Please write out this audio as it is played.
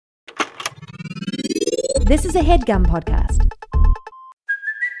This is a HeadGum podcast.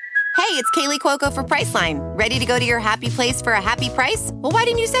 Hey, it's Kaylee Cuoco for Priceline. Ready to go to your happy place for a happy price? Well, why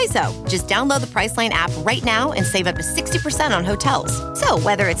didn't you say so? Just download the Priceline app right now and save up to 60% on hotels. So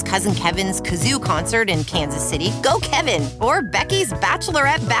whether it's Cousin Kevin's Kazoo Concert in Kansas City, go Kevin, or Becky's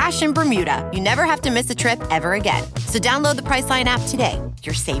Bachelorette Bash in Bermuda, you never have to miss a trip ever again. So download the Priceline app today.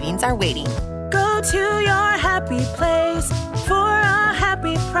 Your savings are waiting. Go to your happy place for a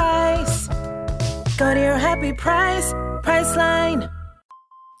happy price. Go to your happy price, Priceline.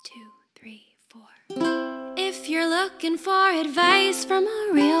 2, 3, 4. If you're looking for advice from a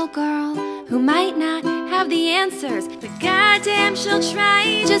real girl who might not have the answers, but goddamn she'll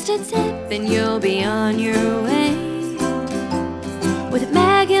try, just a tip and you'll be on your way. With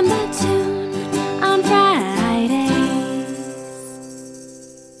Megan Batoon on Fridays.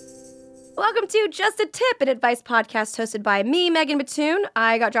 Welcome to Just a Tip, an advice podcast hosted by me, Megan Batoon.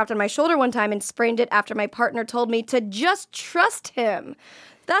 I got dropped on my shoulder one time and sprained it after my partner told me to just trust him.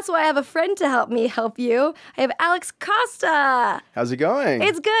 That's why I have a friend to help me help you. I have Alex Costa. How's it going?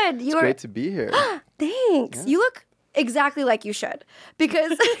 It's good. It's great to be here. Thanks. Yeah. You look exactly like you should.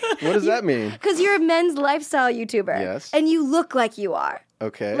 Because what does that mean? Because you're a men's lifestyle YouTuber. Yes. And you look like you are.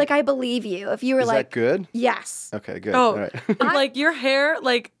 Okay. Like, I believe you. If you were Is like... that good? Yes. Okay, good. Oh, all right. like your hair,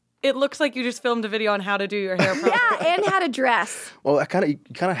 like it looks like you just filmed a video on how to do your hair properly. Yeah, and how to dress. Well, you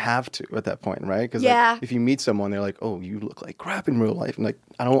kind of have to at that point, right? Because like, if you meet someone, they're like, "Oh, you look like crap in real life." And like,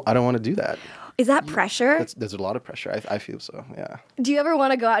 I don't want to do that. Is that pressure? There's a lot of pressure. I feel so. Yeah. Do you ever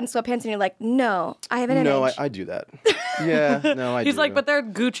want to go out in sweatpants and you're like, "No, I have an image"? No, I do that. Yeah. No, I do. He's like, but they're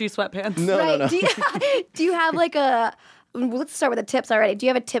Gucci sweatpants. No, right. no. Do you have like a... Let's start with the tips already. Do you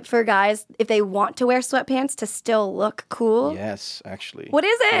have a tip for guys if they want to wear sweatpants to still look cool? Yes, actually. What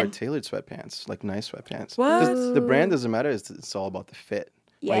is it? Or tailored sweatpants, like nice sweatpants. What? 'Cause the brand doesn't matter. It's all about the fit.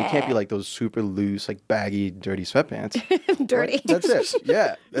 Yeah. Like, it can't be like those super loose, like baggy, dirty sweatpants. Dirty. Like, that's it.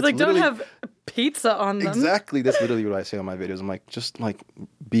 Yeah. That's Like, don't have pizza on them. Exactly. That's literally what I say on my videos. I'm like, just like,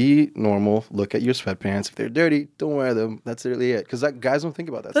 be normal. Look at your sweatpants. If they're dirty, don't wear them. That's literally it. Because guys don't think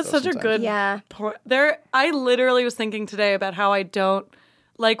about that That's stuff such sometimes. a good point. I literally was thinking today about how I don't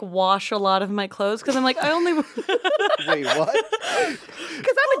like wash a lot of my clothes because I'm like, I only... Wait, what?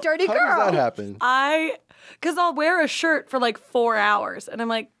 Because I'm a dirty How girl. does that happen? Because I'll wear a shirt for like 4 hours and I'm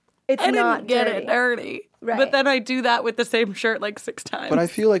like, It's I not didn't get dirty. it dirty. Right. But then I do that with the same shirt like 6 times. But I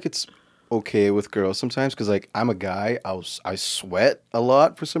feel like it's okay with girls sometimes because like I'm a guy, I sweat a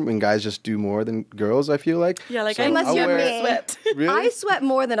lot for some, and guys just do more than girls. I feel like I Unless I'll you're wear- me. sweat. Really? I sweat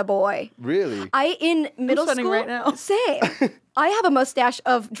more than a boy. Really? In middle sweating school, right now. same. I have a mustache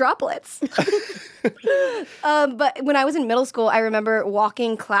of droplets. But when I was in middle school, I remember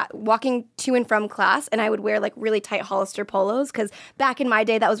walking to and from class, and I would wear like really tight Hollister polos because back in my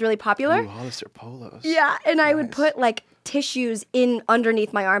day that was really popular. Ooh, Hollister polos. Yeah, and I would put like tissues in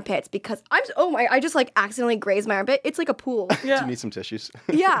underneath my armpits because I just like accidentally grazed my armpit. It's like a pool. Do you need some tissues?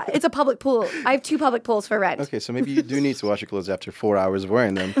 Yeah, it's a public pool. I have 2 public pools for rent. Okay, so maybe you do need to wash your clothes after 4 hours of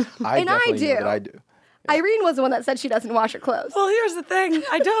wearing them. I And I definitely do. know that I do. Irene was the one that said she doesn't wash her clothes. Well, here's the thing.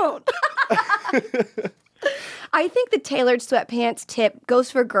 I don't. I think the tailored sweatpants tip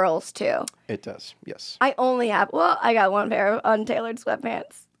goes for girls too. It does, yes. I got 1 pair of untailored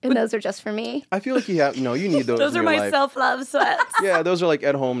sweatpants. And those are just for me. I feel like you need those. Those in are your my life. self-love sweats. Yeah, those are like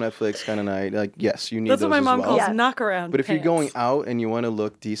at home Netflix kind of night. Like, yes, you need That's those what my as mom well. calls Yeah. knock-around But if you're pants. going out and you want to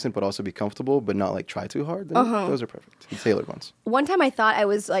look decent but also be comfortable but not like try too hard, then those are perfect. The tailored ones. One time I thought I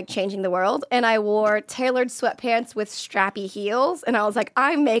was like changing the world and I wore tailored sweatpants with strappy heels. And I was like,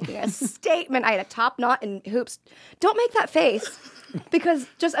 I'm making a statement. I had a top knot and hoops. Don't make that face because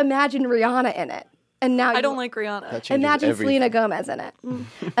just imagine Rihanna in it. And now I don't like Rihanna. That changes Imagine everything. Selena Gomez in it.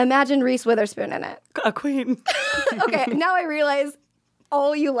 Imagine Reese Witherspoon in it. A queen. Okay, now I realize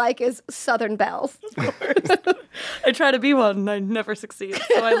all you like is Southern belles. I try to be one and I never succeed.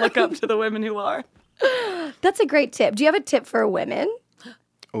 So I look up to the women who are. That's a great tip. Do you have a tip for women?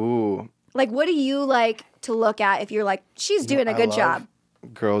 Ooh. Like, what do you like to look at if you're like, she's doing a I good love job?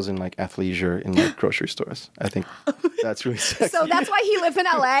 Girls in like athleisure in like grocery stores. I think that's really sexy. So that's why he lives in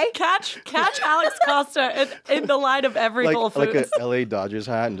LA? Catch Alex Costa in the line of every Whole like Foods. a LA Dodgers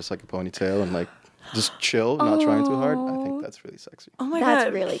hat and just like a ponytail and like just chill, not trying too hard. I think that's really sexy. Oh my That's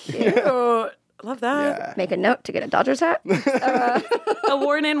God. really cute. Oh, love that. Yeah. Make a note to get a Dodgers hat. A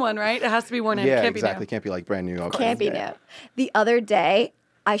worn in one, right? It has to be worn in. Yeah, It can't exactly. be Can't be like brand new. Can't be Yeah. new. The other day,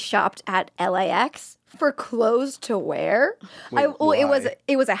 I shopped at LAX for clothes to wear. Wait,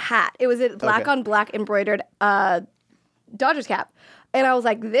 It was a hat. It was a black Okay. on black embroidered Dodgers cap, and I was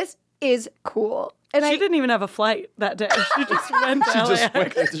like, this is cool. And She didn't even have a flight that day. She just went to She just LAX.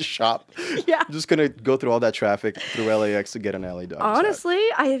 went there to shop. Yeah. Just gonna go through all that traffic through LAX to get an LA dog. Honestly,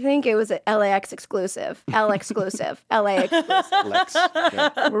 I think it was an LAX exclusive. L exclusive. LA exclusive. Lex.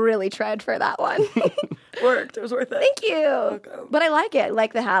 Yeah. Really tried for that one. Worked. It was worth it. Thank you. But I like it. I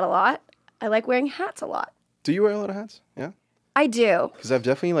like the hat a lot. I like wearing hats a lot. Do you wear a lot of hats? Yeah. I do. Because I've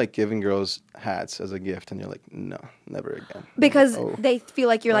definitely like given girls hats as a gift, and you're like, no, never again. Because Oh. they feel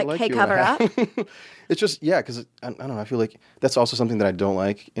like you're I like, hey, you in cover a up. hat." It's just, yeah, because I don't know. I feel like that's also something that I don't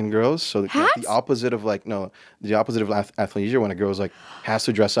like in girls. So like, Hats? the opposite of the opposite of athleisure, when a girl's like has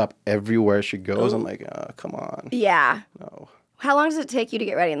to dress up everywhere she goes. I'm like, come on. Yeah. No. How long does it take you to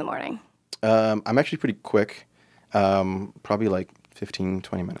get ready in the morning? I'm actually pretty quick. Probably like 15,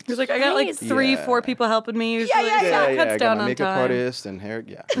 20 minutes. He was like, I got like Nice. 3-4 people helping me usually. yeah, So it I cuts got down my on makeup time. artist and hair.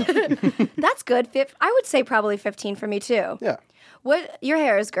 Yeah. That's good. I would say probably 15 for me too. Yeah. Your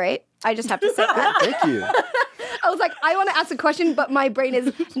hair is great. I just have to say that. Thank you. I was like, I want to ask a question, but my brain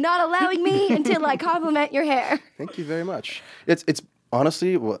is not allowing me until I compliment your hair. Thank you very much. It's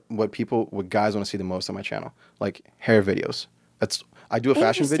honestly what guys want to see the most on my channel, like hair videos. I do a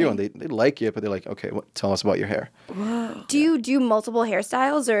fashion video and they like it, but they're like, okay, tell us about your hair. Do you do multiple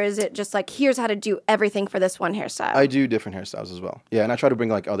hairstyles, or is it just like, here's how to do everything for this one hairstyle? I do different hairstyles as well. Yeah, and I try to bring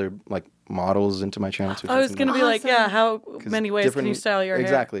like other like models into my channel too. I was going to be like, yeah, how many ways can you style your hair?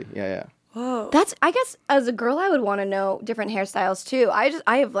 Exactly. Yeah. That's, I guess, as a girl, I would want to know different hairstyles too.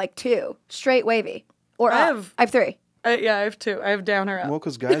 I have like 2, straight wavy, or I up. I have 3. Yeah, I have 2. I have down or up. Well,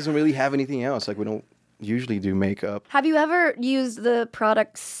 because guys don't really have anything else. Like we don't usually do makeup. Have you ever used the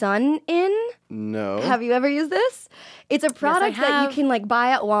product Sun In? No. Have you ever used this? It's a product that you have. can like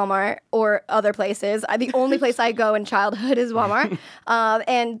buy at Walmart or other places. The only place I go in childhood is Walmart.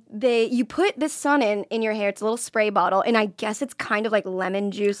 And you put this Sun In your hair. It's a little spray bottle, and I guess it's kind of like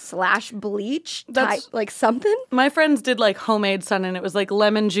lemon juice / bleach type, like something. My friends did like homemade sun, and it was like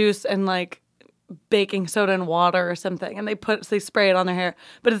lemon juice and like baking soda and water or something, and they spray it on their hair,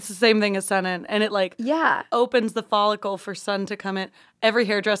 but it's the same thing as sun in, and it like opens the follicle for sun to come in. Every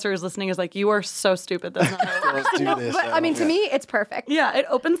hairdresser who's listening is like, you are so stupid. That's not how it works. Let's do this. But I mean, to me, it's perfect. Yeah, it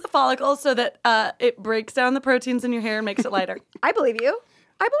opens the follicle so that it breaks down the proteins in your hair and makes it lighter. I believe you.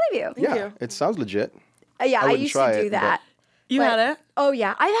 Yeah, it sounds legit. Yeah, I wouldn't used try to do it, that. You But- had it? Oh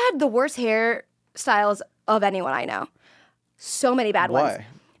yeah, I've had the worst hairstyles of anyone I know. So many bad ones. Why?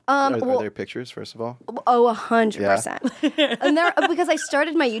 Are there pictures, first of all? Oh, 100%. And because I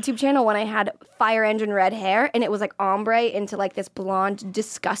started my YouTube channel when I had fire engine red hair, and it was like ombre into like this blonde,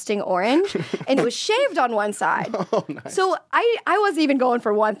 disgusting orange, and it was shaved on one side. Oh, nice. So I wasn't even going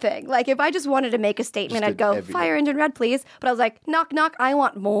for one thing. Like if I just wanted to make a statement, Just I'd go did everything. fire engine red, please. But I was like, knock knock, I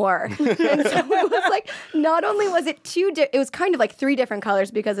want more. And so it was like, not only was it it was kind of like 3 different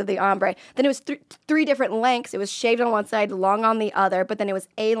colors because of the ombre. Then it was 3 different lengths. It was shaved on one side, long on the other, but then it was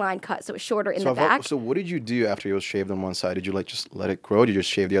A-line cut, so it was shorter in the back. So what did you do after it was shaved on one side? Did you like just let it grow? Did you just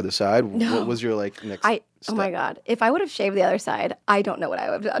shave the other side? No. What was your like next Oh my step? God. If I would have shaved the other side, I don't know what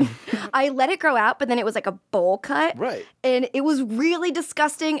I would have done. I let it grow out, but then it was like a bowl cut. Right. And it was really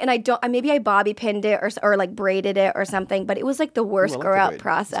disgusting. And maybe I bobby pinned it or like braided it or something, but it was like the worst Ooh, I like grow the out braid. That's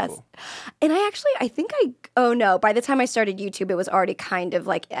process. cool. And by the time I started YouTube, it was already kind of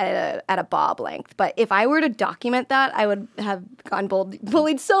like at a bob length. But if I were to document that, I would have gone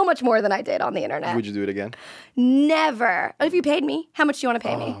bullied so much more than I did on the internet. Would you do it again? Never. If you paid me, how much do you want to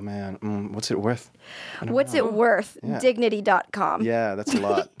pay me? Oh man, what's it worth? What's it worth? Yeah. Dignity.com. Yeah, that's a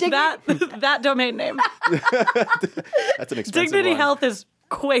lot. That domain name. That's an expensive Dignity one. Health is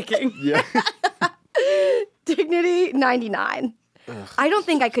quaking. Yeah. Dignity 99. I don't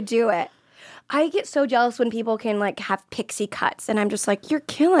think I could do it. I get so jealous when people can like have pixie cuts, and I'm just like, you're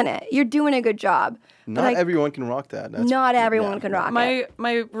killing it. You're doing a good job. Not everyone can rock that. Not everyone can rock it.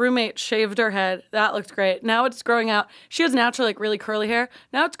 My roommate shaved her head. That looked great. Now it's growing out. She has naturally like really curly hair.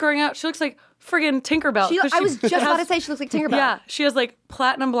 Now it's growing out. She looks like friggin' Tinkerbell. 'cause I was just has- about to say she looks like Tinkerbell. Yeah, she has like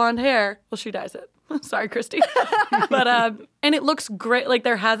platinum blonde hair. Well, she dyes it. Sorry, Christy. But and it looks great. Like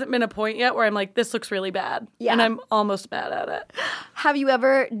there hasn't been a point yet where I'm like, this looks really bad. Yeah. And I'm almost mad at it. Have you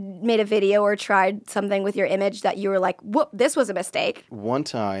ever made a video or tried something with your image that you were like, whoop, this was a mistake? One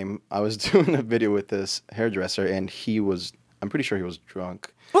time I was doing a video with this hairdresser, and I'm pretty sure he was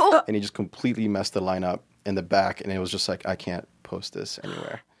drunk, and he just completely messed the line up in the back, and it was just like, I can't post this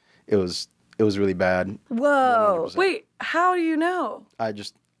anywhere. It was really bad. Whoa. 100%. Wait, how do you know? I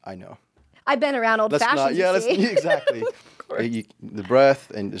know. I've been around old fashioned. Exactly. The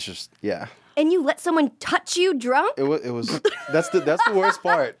breath, and it's just, yeah. And you let someone touch you drunk? It was that's the worst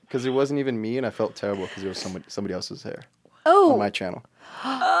part, because it wasn't even me, and I felt terrible because it was somebody else's hair on my channel.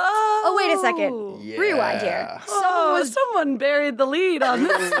 wait a second. Yeah. Rewind here. Someone buried the lead on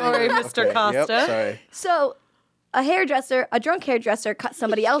this story, Mr. Costa. Yep, sorry. So a drunk hairdresser cut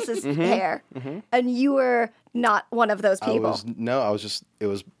somebody else's hair, and you were not one of those people. It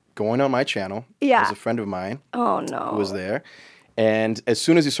was going on my channel. Yeah. It was a friend of mine. Oh, no. Who was there. And as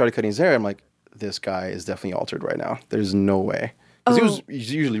soon as he started cutting his hair, I'm like, this guy is definitely altered right now. There's no way. Because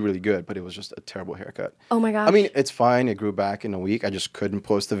he's usually really good, but it was just a terrible haircut. Oh, my gosh. I mean, it's fine. It grew back in a week. I just couldn't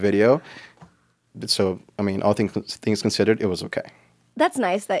post the video. So, I mean, all things considered, it was okay. That's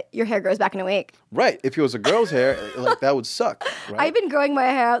nice that your hair grows back in a week. Right. If it was a girl's hair, like that would suck. Right? I've been growing my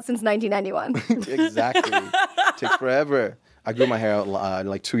hair out since 1991. Exactly. Takes forever. I grew my hair out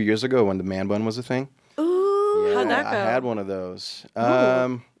like 2 years ago when the man bun was a thing. Ooh. Yeah, How'd that go? I had one of those. I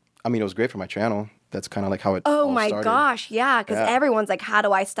mean, it was great for my channel. That's kind of like how it all Oh my started. gosh, yeah, because everyone's like, how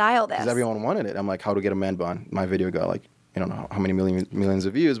do I style this? Because everyone wanted it. I'm like, how to get a man bun? My video got like, I don't know how many millions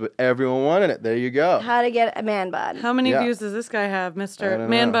of views, but everyone wanted it. There you go. How to get a man bun. How many views does this guy have, Mr.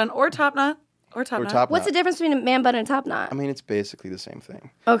 Man know. Bun or Top Knot? Or Top Knot. What's the difference between a man bun and a top knot? I mean, it's basically the same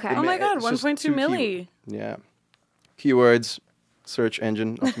thing. Okay. Oh my God, It's just 1.2 milli. Yeah. Keywords, search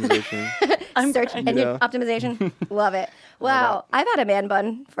engine optimization. Search engine optimization. Love it. Wow, I've had a man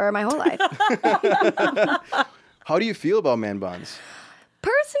bun for my whole life. How do you feel about man buns?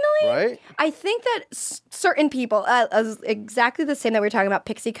 Personally, Right? I think that certain people, exactly the same that we were talking about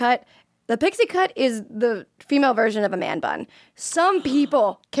pixie cut. The pixie cut is the female version of a man bun. Some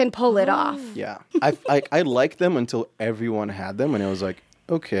people can pull it off. Yeah. I liked them until everyone had them, and it was like,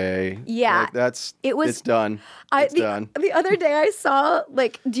 okay. Yeah. Like, it's done. It's done. The other day I saw,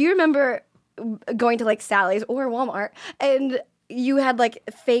 like, do you remember going to, like, Sally's or Walmart, and you had, like,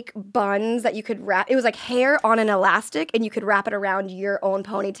 fake buns that you could wrap. It was, like, hair on an elastic, and you could wrap it around your own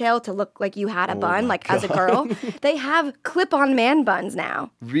ponytail to look like you had a bun, like, as a girl. They have clip-on man buns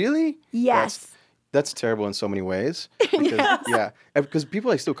now. Really? Yes. That's terrible in so many ways. Because, yeah. Because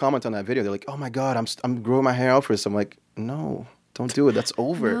people, like, still comment on that video. They're like, oh, my God, I'm growing my hair out for this. I'm like, no, don't do it. That's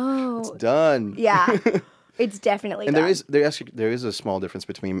over. No. It's done. Yeah. It's definitely And done. there is a small difference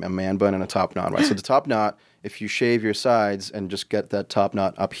between a man bun and a top knot, right? So the top knot, if you shave your sides and just get that top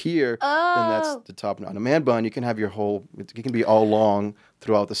knot up here, then that's the top knot. A man bun, you can have it can be all long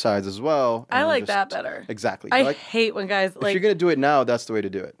throughout the sides as well. I like that better. Exactly. I hate when guys if you're gonna do it now, that's the way to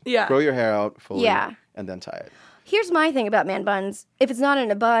do it. Yeah. Grow your hair out fully. Yeah. And then tie it. Here's my thing about man buns. If it's not in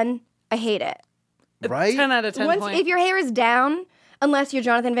a bun, I hate it. Right? 10 out of 10 points. If your hair is down, unless you're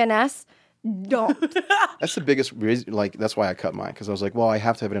Jonathan Van Ness, don't. That's the biggest reason. Like that's why I cut mine because I was like, well, I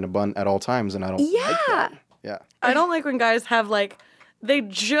have to have it in a bun at all times, and I don't. Like that. Yeah. I don't like when guys have like they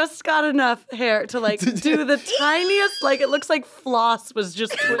just got enough hair to like do the tiniest, like it looks like floss was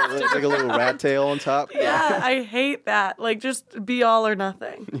just twisted. Like a little rat tail on top. Yeah, I hate that. Like just be all or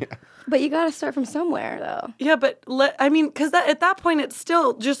nothing. Yeah. But you got to start from somewhere, though. Yeah, but I mean, because at that point it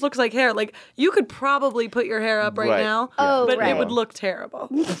still just looks like hair. Like you could probably put your hair up right now, but it would look terrible.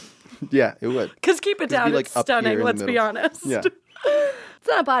 Yeah, it would. Because keep it down, like, it's up here in stunning. the Let's be middle. honest. Yeah. It's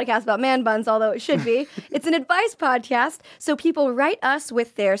not a podcast about man buns, although it should be. It's an advice podcast, so people write us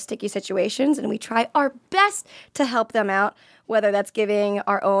with their sticky situations, and we try our best to help them out, whether that's giving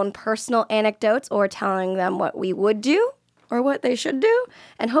our own personal anecdotes or telling them what we would do or what they should do,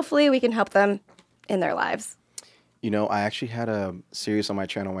 and hopefully we can help them in their lives. You know, I actually had a series on my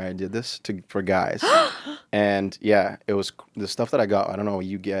channel where I did this for guys. And yeah, it was the stuff that I got. I don't know what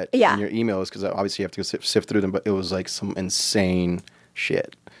you get in your emails because obviously you have to sift through them, but it was like some insane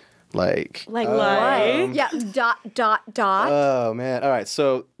shit. Like what? Yeah, ... Oh, man. All right.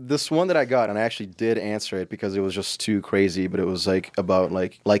 So this one that I got, and I actually did answer it because it was just too crazy, but it was like about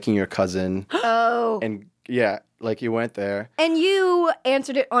like liking your cousin. Oh. And yeah, like you went there. And you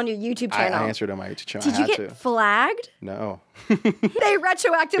answered it on your YouTube channel. I answered it on my YouTube channel. Did you get flagged? No. They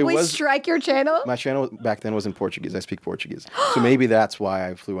retroactively strike your channel? My channel back then was in Portuguese. I speak Portuguese. So maybe that's why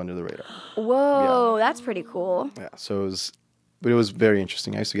I flew under the radar. Whoa, that's pretty cool. Yeah, so it was very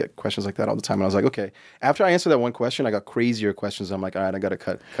interesting. I used to get questions like that all the time. And I was like, okay. After I answered that one question, I got crazier questions. I'm like, all right, I got to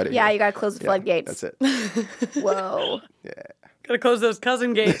cut it. Yeah, here. you got to close the floodgates. That's it. Whoa. Yeah. Gotta close those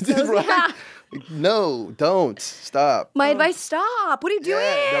cousin gates. Right? No, don't. Stop. My advice, stop. What are you doing?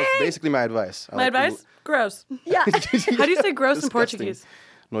 Yeah, that was basically my advice. My advice? Gross. Yeah. How do you say gross in Portuguese?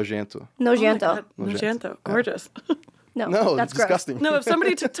 Nojento. Nojento. Nojento. Gorgeous. No, that's disgusting. gross. No, if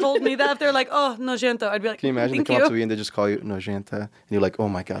somebody told me that, if they're like, oh, nojento, I'd be like, Can you imagine they thank come you. up to you and they just call you Nojenta? And you're like, oh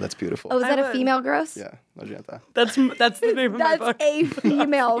my God, that's beautiful. Oh, is that I a would. female gross? Yeah, Nojenta. That's the name of my That's book. a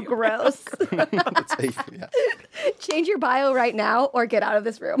female gross. That's yeah. Change your bio right now or get out of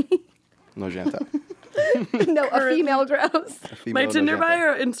this room. Nojenta. No, a female grows. My Tinder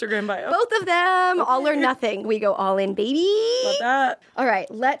bio or Instagram bio? Both of them. All or nothing. We go all in, baby. Love that. All right,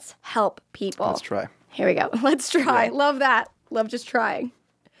 let's help people. Let's try. Here we go. Let's try. Love that. Love just trying.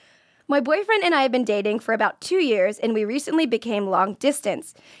 My boyfriend and I have been dating for about 2 years, and we recently became long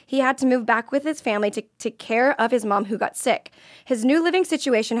distance. He had to move back with his family to take care of his mom who got sick. His new living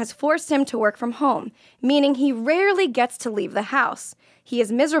situation has forced him to work from home, meaning he rarely gets to leave the house. He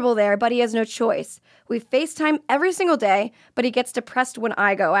is miserable there, but he has no choice. We FaceTime every single day, but he gets depressed when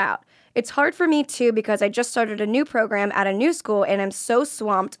I go out. It's hard for me, too, because I just started a new program at a new school and am so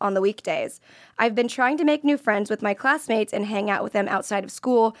swamped on the weekdays. I've been trying to make new friends with my classmates and hang out with them outside of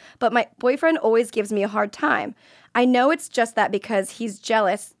school, but my boyfriend always gives me a hard time. I know it's just that because he's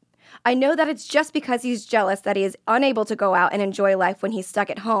jealous. I know that it's just because he's jealous that he is unable to go out and enjoy life when he's stuck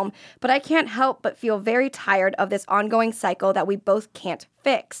at home, but I can't help but feel very tired of this ongoing cycle that we both can't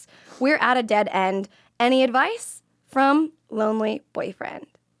fix. We're at a dead end. Any advice? From Lonely Boyfriend.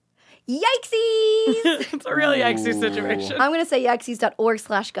 Yikesies! It's a really yikesy situation. I'm going to say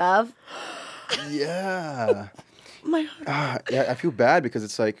yikesies.org/gov. Yeah. My Yeah, I feel bad because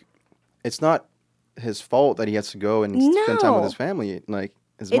it's like, it's not his fault that he has to go and spend time with his family, like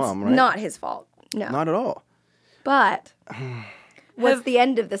his mom, right? It's not his fault. No. Not at all. But what's the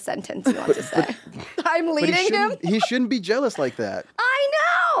end of the sentence you want to say? I'm leading him? He shouldn't be jealous like that. I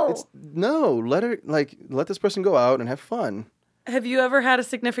know! No, let this person go out and have fun. Have you ever had a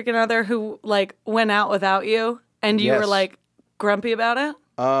significant other who like went out without you and you were like grumpy about it?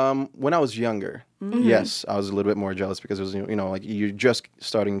 When I was younger, yes, I was a little bit more jealous because it was, like you're just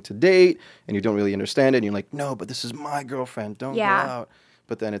starting to date and you don't really understand it. And you're like, no, but this is my girlfriend. Don't go out.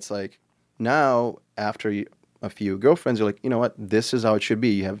 But then it's like now after a few girlfriends, you're like, you know what? This is how it should be.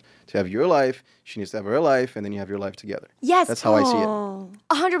 You have to have your life. She needs to have her life. And then you have your life together. Yes. That's how I see it.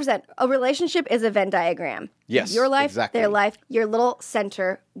 100%. A relationship is a Venn diagram. Yes, your life, exactly. their life, your little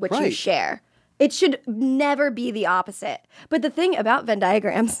center, which you share. It should never be the opposite. But the thing about Venn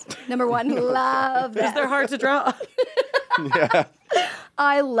diagrams, number one, love them. Is they're hard to draw? Yeah.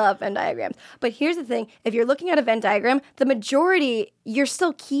 I love Venn diagrams. But here's the thing. If you're looking at a Venn diagram, the majority, you're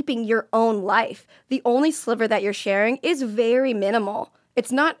still keeping your own life. The only sliver that you're sharing is very minimal.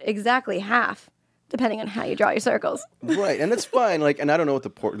 It's not exactly half, depending on how you draw your circles. Right, and that's fine. And I don't know what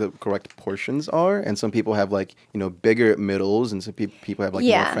the correct portions are. And some people have bigger middles, and some people have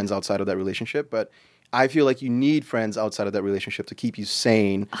more friends outside of that relationship. But I feel like you need friends outside of that relationship to keep you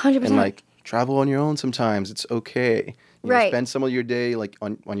sane. 100%. And travel on your own sometimes. It's okay. Spend some of your day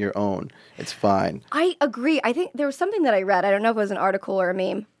on your own. It's fine. I agree. I think there was something that I read. I don't know if it was an article or a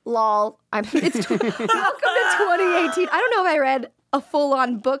meme. Lol. Welcome to 2018. I don't know if I read a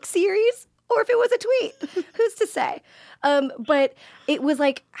full-on book series or if it was a tweet. Who's to say? But it was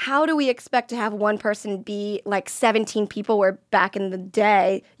like, how do we expect to have one person be like 17 people where back in the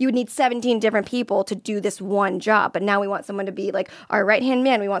day, you would need 17 different people to do this one job. But now we want someone to be like our right-hand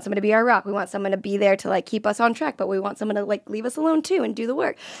man. We want someone to be our rock. We want someone to be there to keep us on track. But we want someone to leave us alone too and do the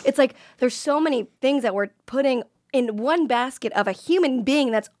work. It's like there's so many things that we're putting in one basket of a human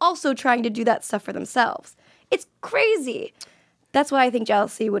being that's also trying to do that stuff for themselves. It's crazy. That's why I think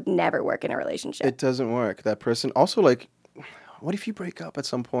jealousy would never work in a relationship. It doesn't work. That person also what if you break up at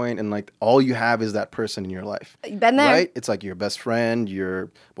some point and all you have is that person in your life? Been there. Right? It's like your best friend,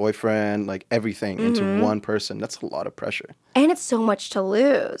 your boyfriend, everything into one person. That's a lot of pressure. And it's so much to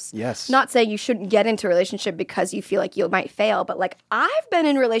lose. Yes. Not saying you shouldn't get into a relationship because you feel like you might fail, but I've been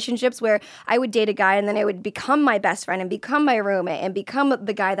in relationships where I would date a guy and then I would become my best friend and become my roommate and become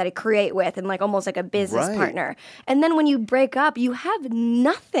the guy that I create with and almost like a business partner. And then when you break up, you have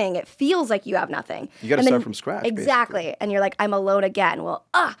nothing. It feels like you have nothing. You got to start from scratch. Exactly. Basically. And you're like, I'm alone again. Well,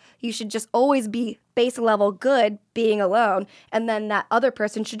 you should just always be base level good being alone, and then that other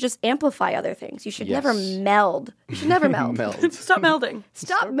person should just amplify other things. You should never meld. You should never meld. Stop melding.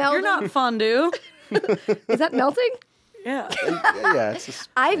 Stop melding. You're not fondue. Is that melting? Yeah. Yeah.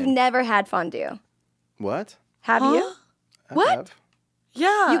 I've never had fondue. What? Have you? What? Have.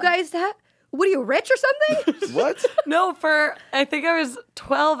 Yeah. You guys have? What are you, rich or something? What? No, I think I was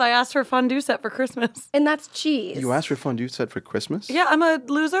 12. I asked for a fondue set for Christmas. And that's cheese. You asked for a fondue set for Christmas? Yeah, I'm a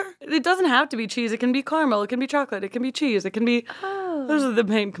loser. It doesn't have to be cheese. It can be caramel. It can be chocolate. It can be cheese. It can be... Those are the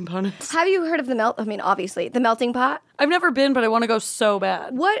main components. Have you heard of obviously, the melting pot? I've never been, but I want to go so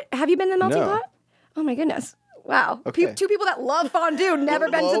bad. What? Have you been to the melting No. pot? Oh my goodness. Wow. Okay. Two people that love fondue, never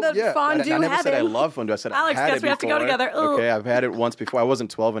been to the fondue I never heaven. said I love fondue. I said Alex, I've had guess it we have to go before. together. Ooh. Okay, I've had it once before. I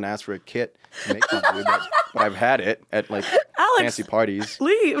wasn't 12 and asked for a kit to make fondue, but I've had it at like fancy parties.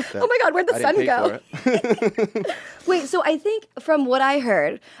 Leave. Oh my God, where'd the sun go? Wait, so I think from what I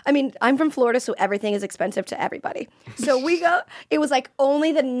heard, I mean, I'm from Florida, so everything is expensive to everybody. So it was like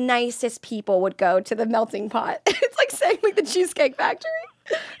only the nicest people would go to the melting pot. It's like saying like the Cheesecake Factory.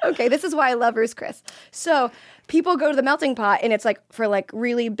 Okay, this is why I love Ruth Chris. So people go to the melting pot and it's like for like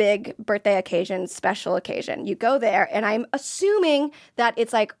really big birthday occasions, special occasion. You go there and I'm assuming that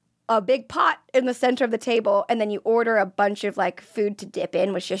it's like a big pot in the center of the table and then you order a bunch of like food to dip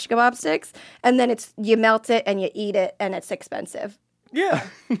in with shish kebab sticks and then you melt it and you eat it and it's expensive. Yeah.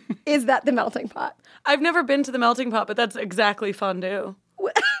 Is that the melting pot? I've never been to the melting pot, but that's exactly fondue.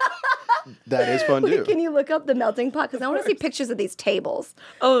 That is fondue. Wait, can you look up the melting pot? Because I want to see pictures of these tables.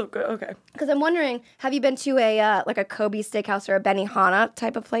 Oh, okay. Because I'm wondering, have you been to a like a Kobe steakhouse or a Benihana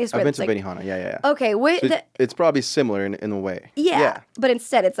type of place? I've been to Benihana, yeah. Okay, wait. So it's probably similar in a way. Yeah, but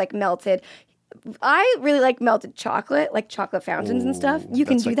instead it's like melted. I really like melted chocolate, like chocolate fountains and stuff. You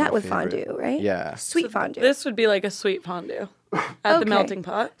can do like that my with favorite. fondue, right? Yeah. Sweet fondue. This would be like a sweet fondue at the melting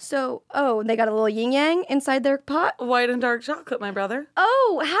pot. So, they got a little yin yang inside their pot? White and dark chocolate, my brother.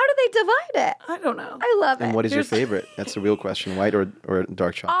 Oh, how do they divide it? I don't know. I love it. And what is your favorite? That's the real question. White or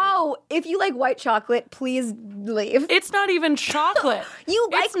dark chocolate? Oh, if you like white chocolate, please leave. It's not even chocolate.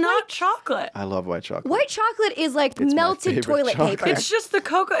 It's not chocolate. I love white chocolate. White chocolate is like It's my melted favorite toilet chocolate. paper. It's just the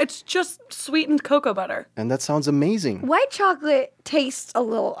cocoa. It's just sweetened cocoa butter. And that sounds amazing. White chocolate tastes a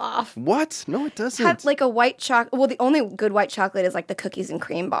little off. What? No, it doesn't. Have like a white chocolate. Well, the only good white chocolate is like the cookies and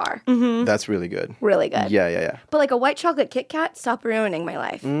cream bar. Mm-hmm. That's really good. Really good. Yeah. But like a white chocolate Kit Kat, stop ruining my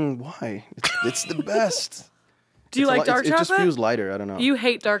life. Why? It's the best. Do you like dark chocolate? It just feels lighter. I don't know. You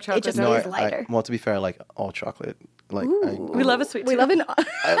hate dark chocolate. It just no, feels lighter. well, to be fair, I like all chocolate. Like We love a sweet tooth. We love an I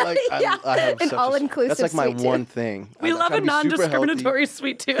have an such all-inclusive That's like my sweet tooth. one thing. We love try a to be super non-discriminatory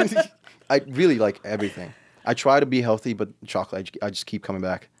sweet tooth. healthy. I really like everything. I try to be healthy, but chocolate, I just keep coming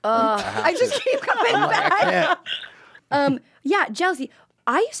back. I just keep coming back. I can't. Yeah, jealousy.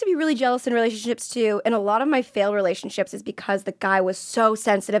 I used to be really jealous in relationships too, and a lot of my failed relationships is because the guy was so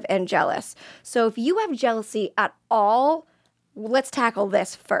sensitive and jealous. So if you have jealousy at all, let's tackle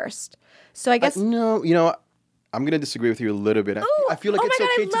this first. So I guess No, I'm gonna disagree with you a little bit. I feel like oh it's my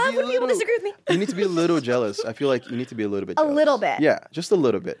God, okay I to love be when a people little. disagree with me. You need to be a little jealous. I feel like you need to be a little bit jealous. little bit? Yeah, just a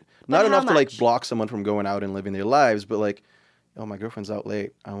little bit. Not how enough to like much? block someone from going out and living their lives, but like, oh, my girlfriend's out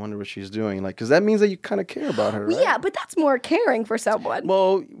late. I wonder what she's doing. Like, because that means that you kind of care about her, right? Yeah, but that's more caring for someone.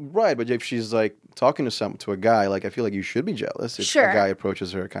 Well, right, but if she's like talking to a guy, like I feel like you should be jealous if Sure. a guy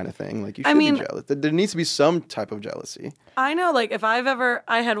approaches her, kind of thing. Like you should be jealous. There needs to be some type of jealousy. I know, like, if I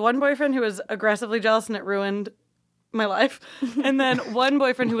had one boyfriend who was aggressively jealous and it ruined my life, and then one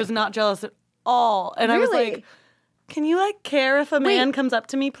boyfriend who was not jealous at all. And I was Really? like, can you, like, care if a man comes up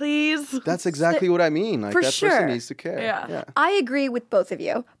to me, please? That's exactly what I mean. Like For that sure. person needs to care. Yeah. I agree with both of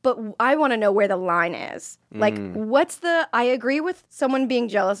you, but I want to know where the line is. Like, I agree with someone being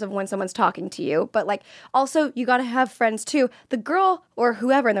jealous of when someone's talking to you, but like, also, you got to have friends too. The girl or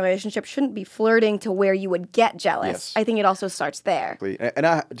whoever in the relationship shouldn't be flirting to where you would get jealous. Yes. I think it also starts there.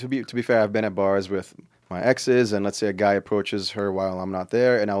 And to be fair, I've been at bars with my exes, and let's say a guy approaches her while I'm not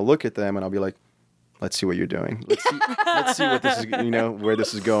there, and I'll look at them and I'll be like, let's see what you're doing. Let's see what this is, where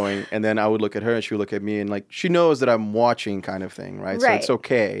this is going. And then I would look at her and she would look at me and like, she knows that I'm watching kind of thing, right? So it's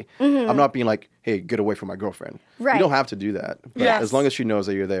okay. I'm not being like, hey, get away from my girlfriend. Right. You don't have to do that. But Yes. as long as she knows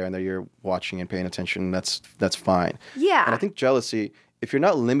that you're there and that you're watching and paying attention, that's fine. Yeah. And I think jealousy, if you're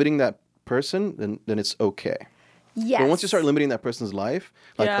not limiting that person, then it's okay. Yes. But once you start limiting that person's life,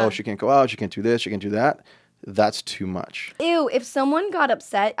 like, Yeah. oh, she can't go out, she can't do this, she can't do that, that's too much. Ew, if someone got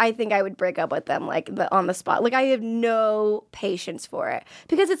upset, I think I would break up with them on the spot. Like I have no patience for it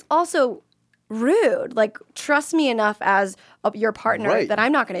because it's also rude. Like trust me enough as your partner Right. that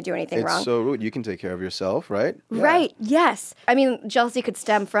I'm not going to do anything It's wrong. so rude. You can take care of yourself, right? Yeah. Right. Yes. I mean, jealousy could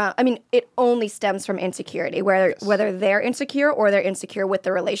stem from. I mean, it only stems from insecurity, whether they're insecure or they're insecure with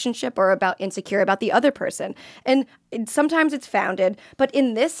the relationship or insecure about the other person. And sometimes it's founded, but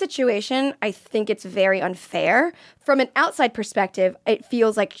in this situation, I think it's very unfair. From an outside perspective, it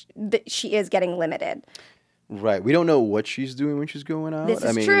feels like she is getting limited. Right. We don't know what she's doing when she's going out. This is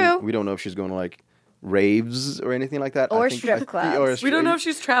I mean, true. We don't know if she's going to like raves or anything like that. Or I think- strip clubs. or We don't know if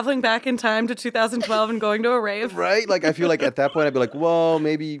she's traveling back in time to 2012 and going to a rave. Right? Like, I feel like at that point, I'd be like, well,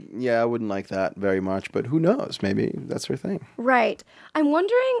 maybe, I wouldn't like that very much, but who knows? Maybe that's her thing. Right. I'm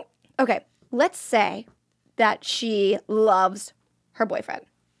wondering, okay, let's say that she loves her boyfriend.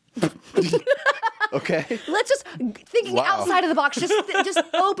 Okay. Let's just, thinking outside of the box, just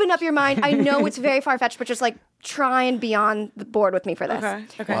open up your mind. I know it's very far-fetched, but just like try and be on the board with me for this.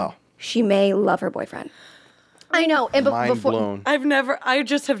 Okay. Wow. She may love her boyfriend. I know. And Mind blown. I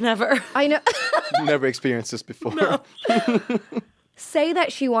just have never. I know. Never experienced this before. No. Say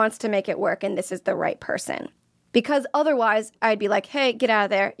that she wants to make it work and this is the right person. Because otherwise, I'd be like, hey, get out of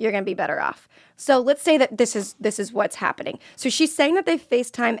there. You're going to be better off. So let's say that this is what's happening. So she's saying that they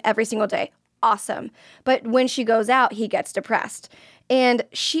FaceTime every single day. Awesome. But when she goes out, he gets depressed. And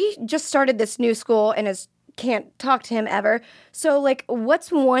she just started this new school and can't talk to him ever. So, like,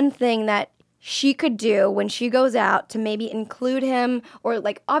 what's one thing that she could do when she goes out to maybe include him, or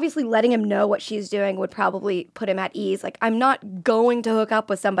like obviously letting him know what she's doing would probably put him at ease. Like, I'm not going to hook up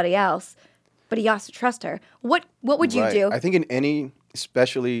with somebody else, but he has to trust her. What would you do? I think in any,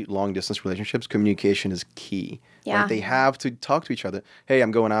 especially long distance relationships, communication is key. Yeah. Like, they have to talk to each other. Hey,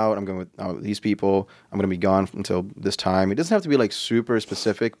 I'm going out. I'm going with these people. I'm going to be gone until this time. It doesn't have to be like super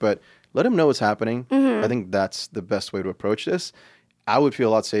specific, but let him know what's happening. I think that's the best way to approach this. I would feel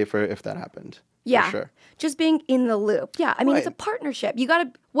a lot safer if that happened. Yeah. For sure. Just being in the loop. Yeah. I mean, It's a partnership. You got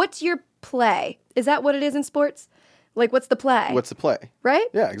to, what's your play? Is that what it is in sports? Like, what's the play? What's the play? Right?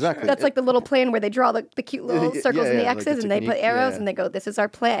 Yeah, exactly. That's like the little plan where they draw the cute little circles and the like X's the and they put technique, arrows and they go, this is our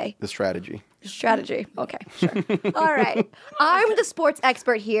play. The strategy. Strategy. Okay, sure. All right. I'm the sports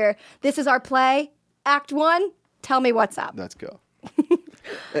expert here. This is our play. Act 1, tell me what's up. Let's go.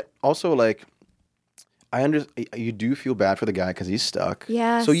 Also, like, you do feel bad for the guy because he's stuck.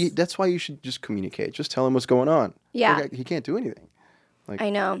 Yes. So that's why you should just communicate. Just tell him what's going on. Yeah. Like, he can't do anything. I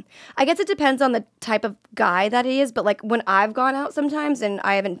know. I guess it depends on the type of guy that he is, but like when I've gone out sometimes and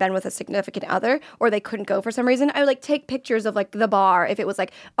I haven't been with a significant other or they couldn't go for some reason, I would like take pictures of like the bar. If it was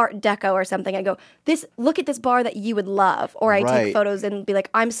like Art Deco or something, I go, look at this bar that you would love. Or I take photos and be like,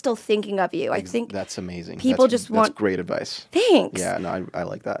 I'm still thinking of you. I think that's amazing. That's great advice. Thanks. Yeah, no, I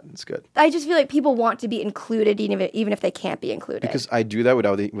like that. It's good. I just feel like people want to be included even if they can't be included. Because I do that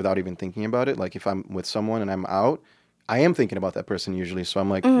without even thinking about it. Like, if I'm with someone and I'm out, I am thinking about that person usually. So I'm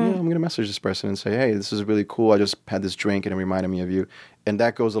like, I'm going to message this person and say, hey, this is really cool. I just had this drink and it reminded me of you. And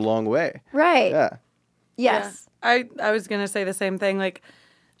that goes a long way. Right. Yeah. Yes. Yeah. I was going to say the same thing. Like,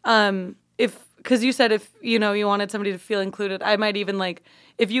 because you said if, you wanted somebody to feel included, I might even like,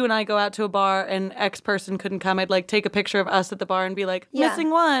 if you and I go out to a bar and X person couldn't come, I'd like take a picture of us at the bar and be like, missing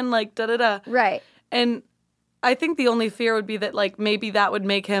one, like da-da-da. Right. And I think the only fear would be that like maybe that would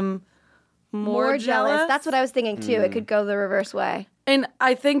make him more jealous. That's what I was thinking too. It could go the reverse way. And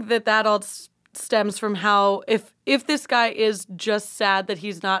I think that all stems from how if this guy is just sad that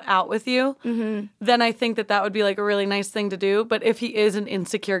he's not out with you, then I think that would be like a really nice thing to do. But if he is an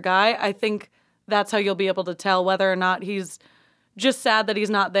insecure guy, I think that's how you'll be able to tell whether or not he's just sad that he's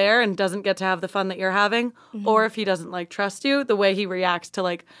not there and doesn't get to have the fun that you're having, or if he doesn't like trust you, the way he reacts to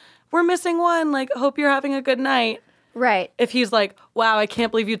like, we're missing one, like, hope you're having a good night. Right. If he's like, wow, I can't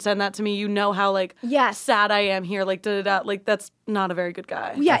believe you'd send that to me. You know how like sad I am here. Like, da-da-da. Like, that's not a very good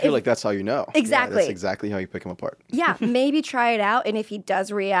guy. Yeah, I feel like that's how you know. Exactly. Yeah, that's exactly how you pick him apart. Yeah, maybe try it out. And if he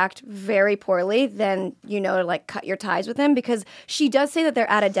does react very poorly, then, to like cut your ties with him, because she does say that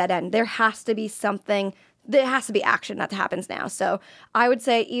they're at a dead end. There has to be something. There has to be action that happens now. So I would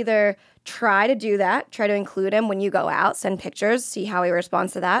say either try to do that, try to include him when you go out, send pictures, see how he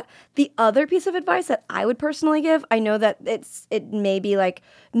responds to that. The other piece of advice that I would personally give, I know that it may be like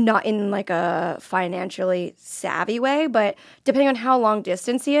not in like a financially savvy way, but depending on how long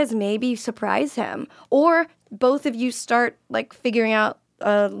distance he is, maybe surprise him. Or both of you start like figuring out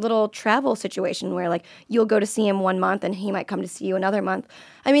a little travel situation where like you'll go to see him 1 month and he might come to see you another month.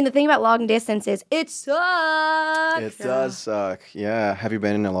 I mean, the thing about long distance is it sucks. It does suck. Yeah. Have you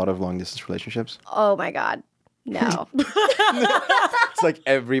been in a lot of long distance relationships? Oh my God. No. It's like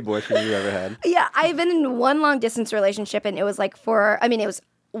every boyfriend you ever had. Yeah, I've been in one long distance relationship and it was like it was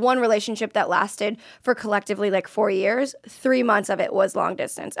one relationship that lasted for collectively like 4 years. 3 months of it was long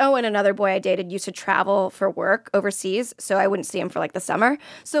distance. Oh, and another boy I dated used to travel for work overseas, so I wouldn't see him for like the summer.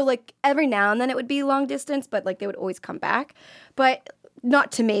 So like every now and then it would be long distance, but like they would always come back. But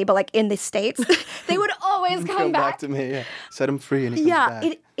not to me, but like in the States, they would always come back to me. Yeah, set him free and he comes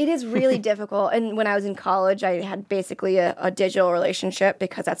back. It is really difficult. And when I was in college, I had basically a digital relationship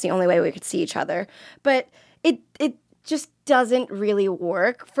because that's the only way we could see each other. But it just doesn't really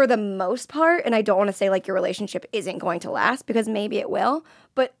work for the most part. And I don't want to say like your relationship isn't going to last, because maybe it will.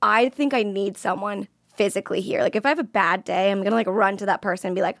 But I think I need someone physically here. Like if I have a bad day, I'm going to like run to that person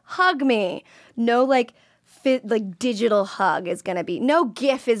and be like, hug me. No like digital hug is going to be. No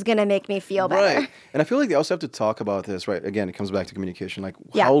GIF is going to make me feel better. Right. And I feel like they also have to talk about this, right? Again, it comes back to communication. Like,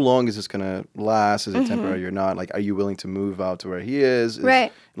 how long is this going to last? Is it temporary or not? Like, are you willing to move out to where he is?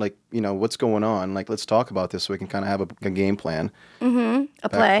 Right. Like, what's going on? Like, let's talk about this so we can kind of have a game plan. A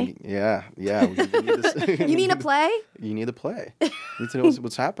play. Yeah. We need this. You mean a play? You need a play. You need to know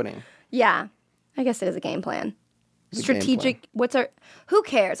what's happening. Yeah. I guess it is a game plan. Strategic. Who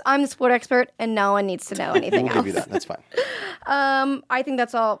cares? I'm the sport expert, and no one needs to know anything else. We'll give you that. That's fine. I think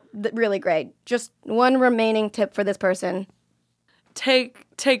that's all really great. Just one remaining tip for this person. Take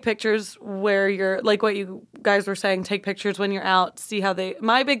pictures where you're, like what you guys were saying, take pictures when you're out,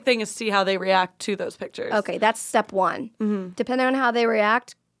 my big thing is see how they react to those pictures. Okay, that's step one. Depending on how they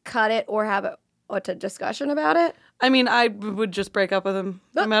react, cut it or have a discussion about it. I mean, I would just break up with them,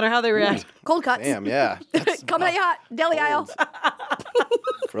 no matter how they react. Cold cuts. Damn, yeah. Coming at you hot. Deli aisle.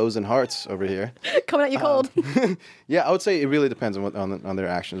 Frozen hearts over here. Coming at you cold. Yeah, I would say it really depends on their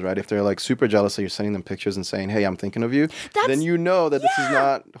actions, right? If they're like super jealous that you're sending them pictures and saying, hey, I'm thinking of you, then you know that this is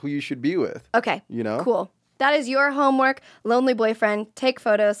not who you should be with. Okay. Cool. That is your homework. Lonely boyfriend. Take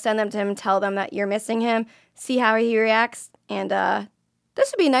photos, send them to him, tell them that you're missing him, see how he reacts, and this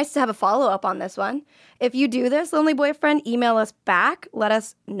would be nice to have a follow-up on this one. If you do this, lonely boyfriend, email us back. Let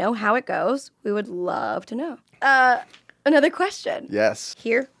us know how it goes. We would love to know. Another question. Yes.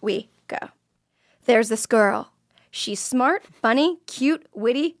 Here we go. There's this girl. She's smart, funny, cute,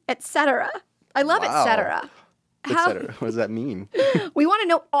 witty, etc. I love etc. Etc. What does that mean? We want to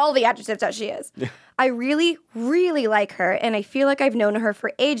know all the adjectives that she is. I really, really like her, and I feel like I've known her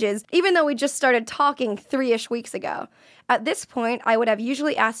for ages, even though we just started talking 3-ish weeks ago. At this point, I would have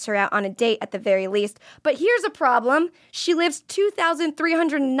usually asked her out on a date at the very least, but here's a problem. She lives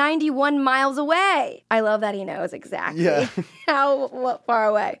 2,391 miles away. I love that he knows exactly how far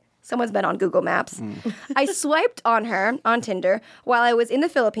away. Someone's been on Google Maps. I swiped on her on Tinder while I was in the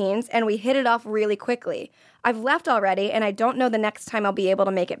Philippines, and we hit it off really quickly. I've left already, and I don't know the next time I'll be able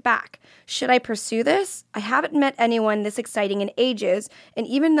to make it back. Should I pursue this? I haven't met anyone this exciting in ages, and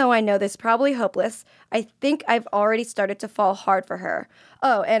even though I know this is probably hopeless, I think I've already started to fall hard for her.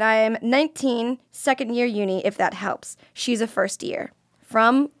 Oh, and I am 19, second year uni, if that helps. She's a first year.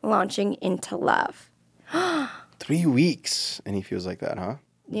 From Launching into Love. 3 weeks, and he feels like that, huh?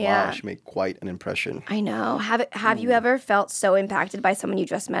 Yeah. Wow, she made quite an impression. I know. Have you ever felt so impacted by someone you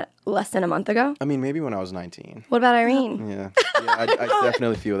just met less than a month ago? I mean, maybe when I was 19. What about Irene? Yeah, I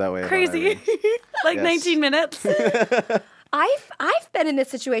definitely feel that way. Crazy. Like 19 minutes. I've been in this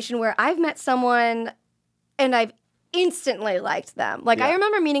situation where I've met someone and I've instantly liked them. Like I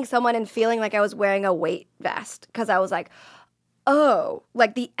remember meeting someone and feeling like I was wearing a weight vest because I was like, oh,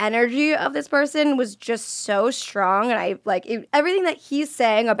 like the energy of this person was just so strong, and everything that he's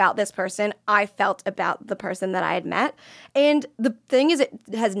saying about this person, I felt about the person that I had met. And the thing is, it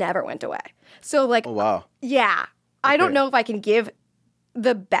has never went away. So like, oh wow, yeah, okay. I don't know if I can give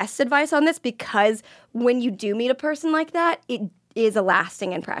the best advice on this because when you do meet a person like that, it is a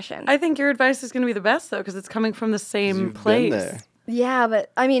lasting impression. I think your advice is going to be the best though, because it's coming from the same place. Been there. Yeah,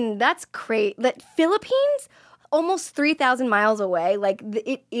 but I mean that's great. That Philippines. Almost 3,000 miles away, like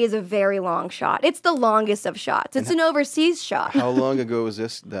it is a very long shot. It's the longest of shots. It's an overseas shot. How long ago was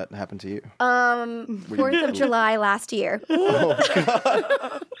this that happened to you? 4th of July last year. Oh,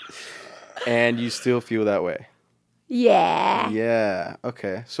 God. And you still feel that way? Yeah. Yeah.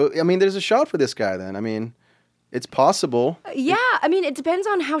 Okay. So I mean, there's a shot for this guy then. I mean, it's possible. Yeah, I mean, it depends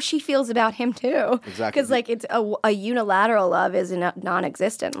on how she feels about him too. Exactly. Because like it's a unilateral love is a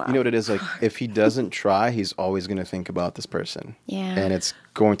non-existent love. You know what it is? Like if he doesn't try, he's always going to think about this person. Yeah. And it's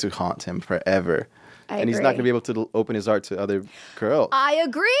going to haunt him forever. And he's not going to be able to open his heart to other girls. I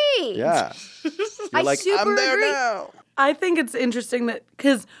agree. Yeah. You're like, I'm there now. I think it's interesting that,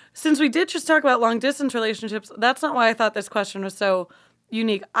 because since we did just talk about long distance relationships, that's not why I thought this question was so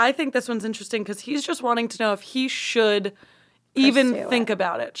unique. I think this one's interesting because he's just wanting to know if he should even think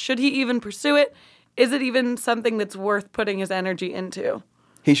about it. Should he even pursue it? Is it even something that's worth putting his energy into?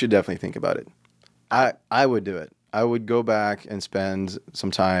 He should definitely think about it. I would do it. I would go back and spend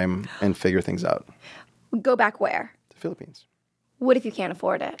some time and figure things out. Go back where? The Philippines. What if you can't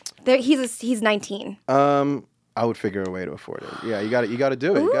afford it? He's 19. I would figure a way to afford it. Yeah, you got to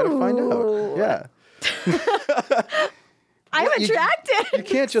do it. Ooh. You got to find out. Yeah. I'm attracted. You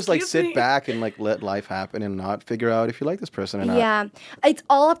can't just like sit back and like let life happen and not figure out if you like this person or not. Yeah. It's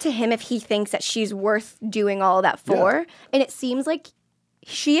all up to him if he thinks that she's worth doing all that for. Yeah. And it seems like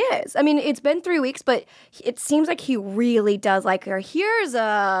she is. I mean, it's been 3 weeks, but it seems like he really does like her. Here's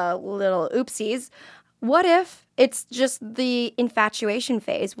a little oopsies. What if it's just the infatuation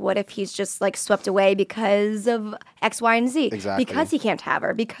phase? What if he's just like swept away because of X, Y, and Z? Exactly. Because he can't have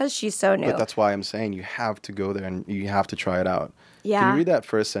her, because she's so new. But that's why I'm saying you have to go there and you have to try it out. Yeah. Can you read that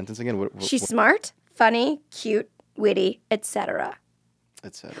first sentence again? She's smart, funny, cute, witty, etc.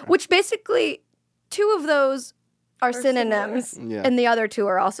 Etc. Which basically, 2 of those are synonyms, and the other 2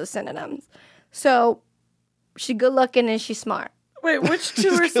 are also synonyms. So she's good looking and she's smart. Wait, which 2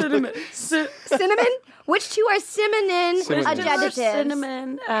 are cinnamon? Cinnamon? Which 2 are cinnamon adjectives?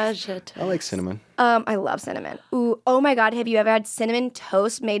 Cinnamon adjectives. I like cinnamon. I love cinnamon. Ooh, oh my God, have you ever had cinnamon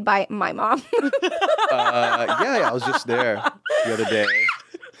toast made by my mom? Yeah, I was just there the other day.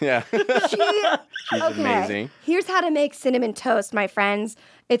 Yeah. She's amazing. Here's how to make cinnamon toast, my friends.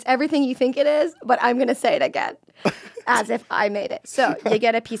 It's everything you think it is, but I'm going to say it again as if I made it. So you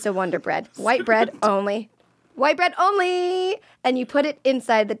get a piece of Wonder Bread. White bread only. White bread only. And you put it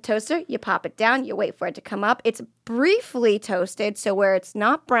inside the toaster. You pop it down. You wait for it to come up. It's briefly toasted, so where it's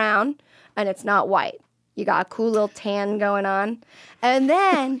not brown and it's not white. You got a cool little tan going on. And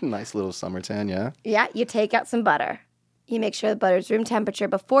then... Nice little summer tan, yeah? Yeah, you take out some butter. You make sure the butter's room temperature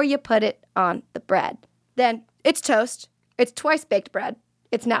before you put it on the bread. Then it's toast. It's twice baked bread.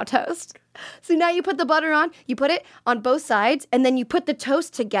 It's now toast. So now you put the butter on. You put it on both sides, and then you put the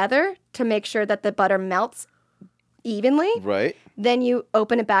toast together to make sure that the butter melts evenly. Right. Then you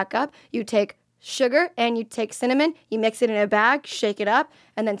open it back up. You take sugar and you take cinnamon. You mix it in a bag, shake it up,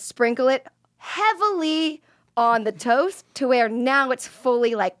 and then sprinkle it heavily on the toast to where now it's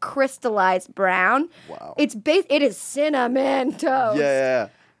fully like crystallized brown. Wow. It is cinnamon toast. Yeah.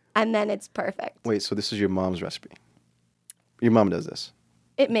 And then it's perfect. Wait, so this is your mom's recipe? Your mom does this?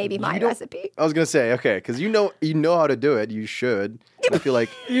 It may be my recipe. I was gonna say, okay, because you know how to do it. You should. And I feel like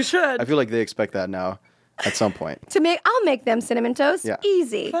you should. I feel like they expect that now, at some point. I'll make them cinnamon toast. Yeah.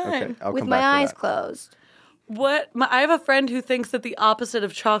 Easy. Fine. Okay, I'll with come my back for eyes that. closed. I have a friend who thinks that the opposite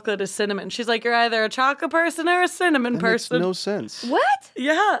of chocolate is cinnamon. She's like, you're either a chocolate person or a cinnamon person. Makes no sense. What?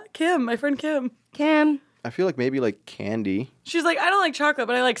 Yeah, Kim, my friend Kim. I feel like maybe like candy. She's like, I don't like chocolate,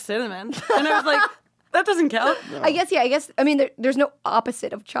 but I like cinnamon. And I was like, that doesn't count. No. I guess. I mean, there's no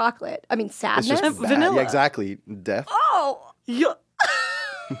opposite of chocolate. I mean, sadness. It's just vanilla. Yeah, exactly. Death. Oh. Yeah.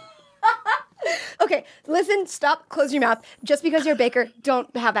 Okay, listen, stop, close your mouth. Just because you're a baker,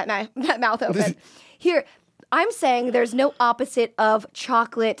 don't have that mouth open. Here, I'm saying there's no opposite of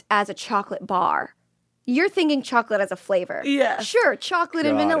chocolate as a chocolate bar. You're thinking chocolate as a flavor. Yeah. Sure, chocolate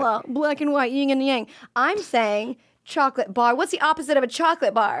and vanilla, black and white, yin and yang. I'm saying chocolate bar. What's the opposite of a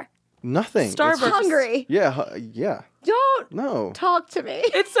chocolate bar? Nothing. Starburst. Hungry. Yeah. Don't talk to me.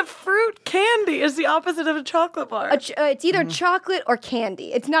 It's a fruit candy is the opposite of a chocolate bar. It's either chocolate or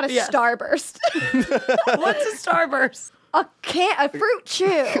candy. It's not a Starburst. What's a Starburst? A fruit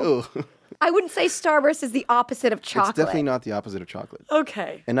chew. Ew. I wouldn't say Starburst is the opposite of chocolate. It's definitely not the opposite of chocolate.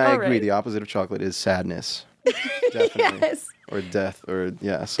 Okay. And I agree. The opposite of chocolate is sadness. Definitely. Yes. Or death. Or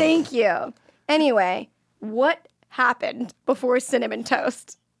So. Thank you. Anyway, what happened before cinnamon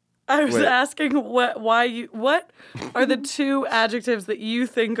toast? I was asking what are the 2 adjectives that you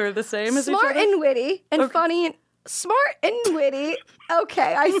think are the same as each other? Smart and witty and funny and smart and witty.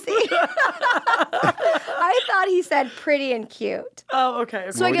 Okay, I see. I thought he said pretty and cute. Oh, okay.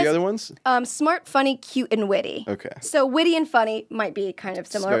 So what were the other ones? Smart, funny, cute, and witty. Okay. So witty and funny might be kind of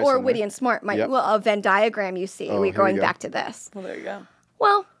similar, or similar. witty and smart might. Well, a Venn diagram you see. We're here we going go. back to this. Well, there you go.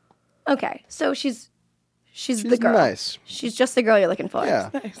 Well, okay. So she's the girl. Nice. She's just the girl you're looking for. Yeah.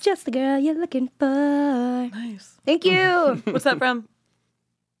 Nice. Just the girl you're looking for. Nice. Thank you. What's that from?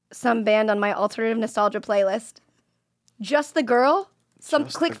 Some band on my alternative nostalgia playlist. Just the girl.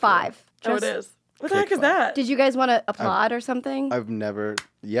 Click 5. Oh, it is. What the heck is that? Did you guys want to applaud or something? I've never.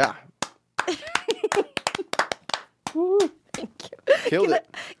 Yeah. Thank you. Killed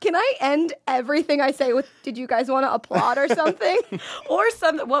it. Can I end everything I say with, did you guys want to applaud or something? Or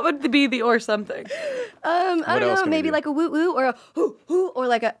something. What would be the or something? I don't else know. can we Maybe do? like a woo woo or a hoo hoo or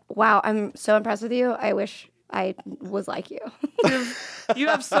like a, wow, I'm so impressed with you. I wish I was like you. You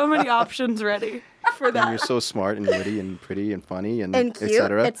have so many options ready for And that. you're so smart and witty and pretty and funny and cute,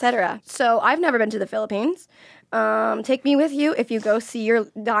 etc. etc. So I've never been to the Philippines. Take me with you if you go see your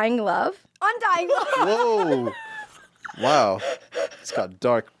dying love. Undying love. Whoa. Wow. It's got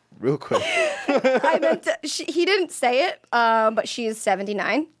dark real quick. I meant to, he didn't say it, but she's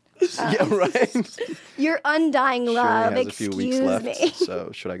 79. Yeah, right. Your undying She love. only has a few weeks Excuse left. me.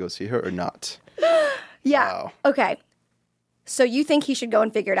 So should I go see her or not? Yeah. Wow. Okay. So you think he should go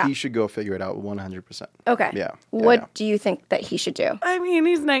and figure it out? He should go figure it out 100%. Okay. Yeah. What do you think that he should do? I mean,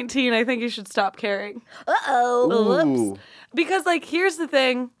 he's 19. I think he should stop caring. Uh-oh. Ooh. Because, like, here's the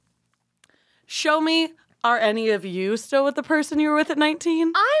thing. show me, are any of you still with the person you were with at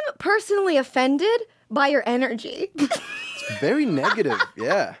 19? I'm personally offended by your energy. It's very negative.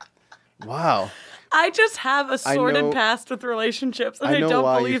 Yeah. Wow. I just have a sordid past with relationships, and I don't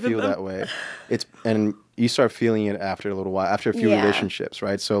why believe you feel in them. that way. And you start feeling it after a little while, after a few relationships,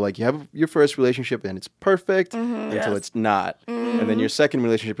 right? So like you have your first relationship and it's perfect until it's not. And then your second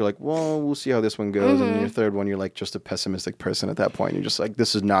relationship, you're like, well, we'll see how this one goes. And your third one, you're like just a pessimistic person at that point. You're just like,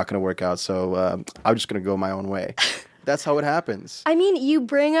 this is not going to work out. So I'm just going to go my own way. That's how it happens. I mean, you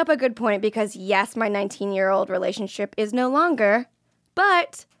bring up a good point because yes, my 19-year-old relationship is no longer,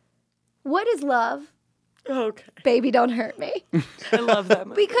 but what is love? Okay. Baby, don't hurt me. I love that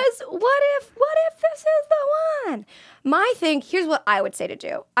movie. Because what if this is the one? Here's what I would say to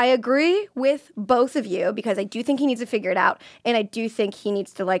do. I agree with both of you because I do think he needs to figure it out. And I do think he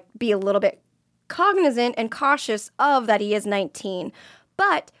needs to like be a little bit cognizant and cautious of that he is 19.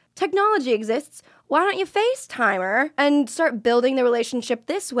 But technology exists. Why don't you FaceTime her and start building the relationship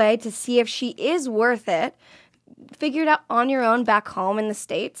this way to see if she is worth it? Figure it out on your own back home in the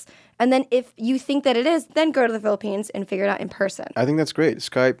States. And then if you think that it is, then go to the Philippines and figure it out in person. I think that's great.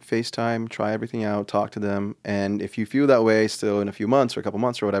 Skype, FaceTime, try everything out, talk to them. And if you feel that way still in a few months or a couple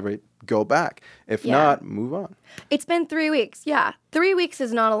months or whatever, go back. If not, move on. It's been 3 weeks. Yeah. 3 weeks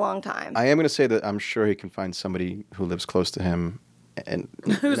is not a long time. I am going to say that I'm sure he can find somebody who lives close to him. And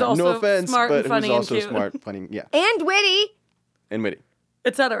who's also no offense, smart but and funny who's also and cute. smart, funny, yeah. And witty. And witty.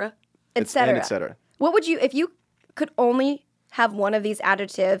 Etc. Etc. And etc. What would you, if you could only have one of these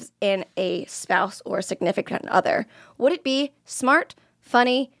adjectives in a spouse or significant other, would it be smart,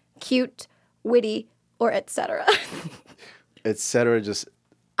 funny, cute, witty, or etc.? Etc. Just.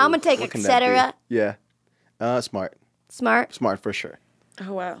 I'm going to take etc. Yeah. Smart. Smart? Smart for sure.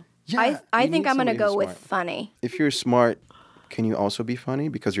 Oh, wow. Yeah, I think need I'm going to somebody go who's with smart. funny. If you're smart, can you also be funny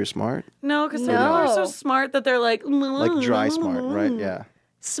because you're smart? No, because some people are so smart that they're like Dry smart, right? Yeah.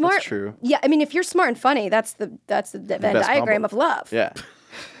 Smart. That's true. Yeah, I mean, if you're smart and funny, that's the Venn best diagram combo. of love. Yeah.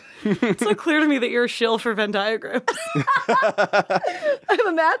 It's so clear to me that you're a shill for Venn diagrams. I'm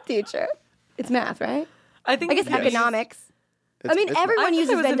a math teacher. It's math, right? I guess economics. It's Everyone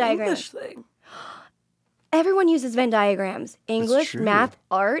uses Venn diagrams. Thing. Everyone uses Venn diagrams. English, true. math,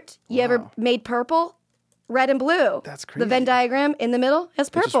 art. You ever made purple? Red and blue. That's crazy. The Venn diagram in the middle has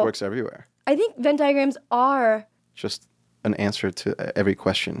purple. It just works everywhere. I think Venn diagrams are... Just an answer to every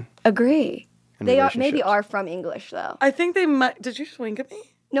question. Agree. in They maybe relationships. are from English, though. I think they might. Did you just wink at me?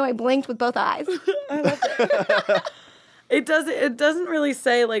 No, I blinked with both eyes. It doesn't really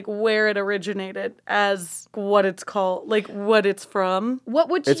say like where it originated as what it's called, like what it's from. What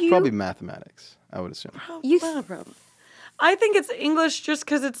would It's you... probably mathematics, I would assume. No problem. I think it's English just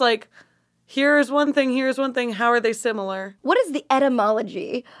because it's like, here's one thing, how are they similar? What is the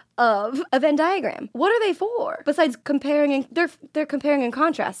etymology of a Venn diagram? What are they for? Besides comparing and... They're comparing and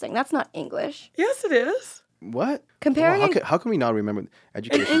contrasting. That's not English. Yes, it is. What? Comparing Wow, and... how can we not remember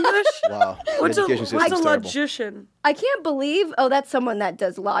education? English? Wow. What's a Education system's terrible. logician? I can't believe... Oh, that's someone that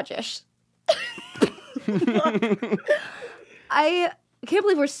does logish. I can't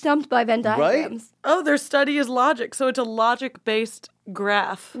believe we're stumped by Venn diagrams. Oh, their study is logic, so it's a logic-based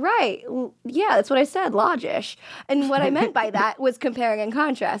graph. Right. Yeah, that's what I said, logish. And what I meant by that was comparing and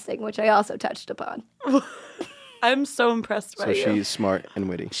contrasting, which I also touched upon. I'm so impressed by So you. she's smart and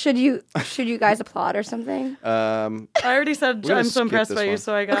witty. Should you guys applaud or something? I already said gonna I'm so skip impressed this by you, one.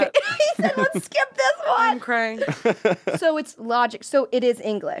 so I got... Okay. He said, let's skip this I'm one. crying. So it's logic. So it is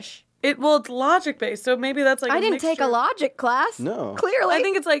English. It's logic-based, so maybe that's like I didn't take a logic class. No. Clearly. I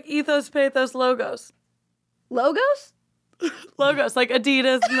think it's like ethos, pathos, logos. Logos? Logos, like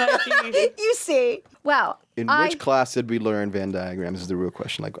Adidas, Nike. You see. Wow. In which class did we learn Venn diagrams is the real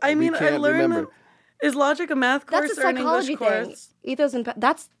question. Like, I mean, we I can't learned remember. them. Is logic a math course That's a or an English psychology thing. course? Ethos and...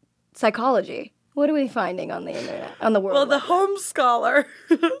 That's psychology. What are we finding on the internet, on the world? Well, the Home Scholar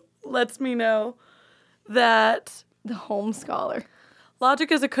lets me know that The Home Scholar.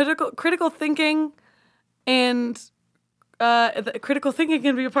 logic is a critical thinking, and critical thinking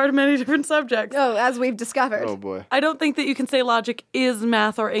can be a part of many different subjects. Oh, as we've discovered. Oh, boy. I don't think that you can say logic is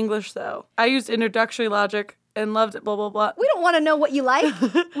math or English, though. I used introductory logic and loved it, blah, blah, blah. We don't want to know what you like.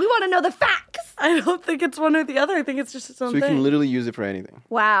 We want to know the facts. I don't think it's one or the other. I think it's just its own So we thing. can literally use it for anything.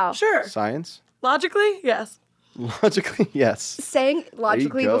 Wow. Sure. Science? Logically, yes. Logically, yes. Saying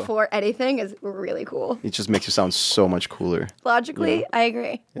logically go. before anything is really cool. It just makes you sound so much cooler. Logically, I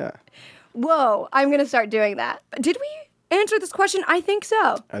agree. Yeah, Whoa, I'm going to start doing that. Did we answer this question? I think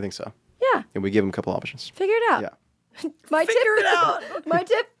so. I think so. Yeah. And we give them a couple options. Figure it out. Yeah. My tip. Figure it out. My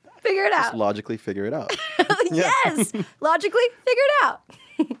tip, figure it Just out. logically figure it out. Yes. Logically, figure it out.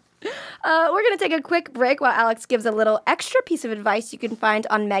 We're going to take a quick break while Alex gives a little extra piece of advice you can find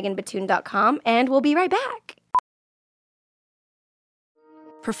on meganbatoon.com, and we'll be right back.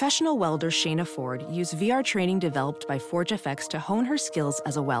 Professional welder Shayna Ford used VR training developed by ForgeFX to hone her skills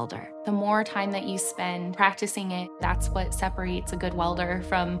as a welder. The more time that you spend practicing it, that's what separates a good welder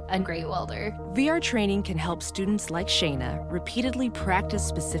from a great welder. VR training can help students like Shayna repeatedly practice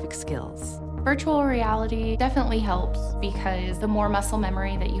specific skills. Virtual reality definitely helps because the more muscle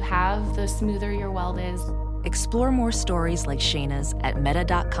memory that you have, the smoother your weld is. Explore more stories like Shayna's at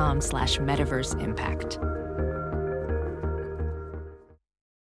meta.com/metaverseimpact.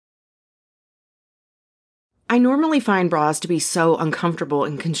 I normally find bras to be so uncomfortable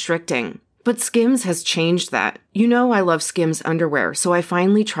and constricting, but Skims has changed that. You know I love Skims underwear, so I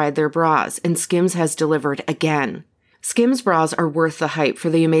finally tried their bras, and Skims has delivered again. Skims bras are worth the hype for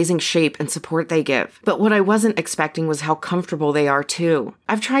the amazing shape and support they give, but what I wasn't expecting was how comfortable they are too.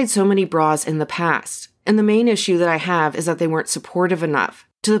 I've tried so many bras in the past, and the main issue that I have is that they weren't supportive enough,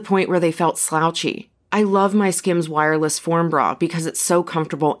 to the point where they felt slouchy. I love my Skims wireless form bra because it's so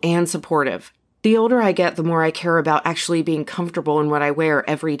comfortable and supportive. The older I get, the more I care about actually being comfortable in what I wear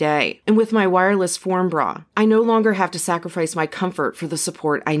every day. And with my wireless form bra, I no longer have to sacrifice my comfort for the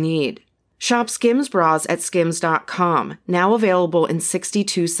support I need. Shop Skims bras at skims.com, now available in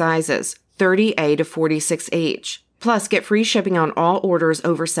 62 sizes, 30A to 46H. Plus, get free shipping on all orders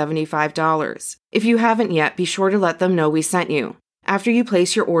over $75. If you haven't yet, be sure to let them know we sent you. After you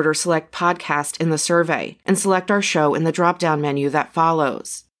place your order, select podcast in the survey, and select our show in the drop-down menu that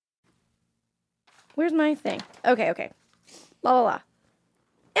follows. Where's my thing? Okay. La la la.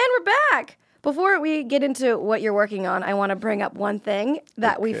 And we're back! Before we get into what you're working on, I want to bring up one thing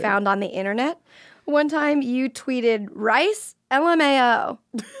that we found on the internet. One time you tweeted rice LMAO.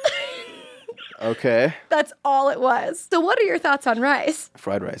 Okay. That's all it was. So what are your thoughts on rice?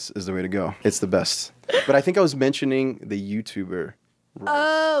 Fried rice is the way to go. It's the best. But I think I was mentioning the YouTuber Rice.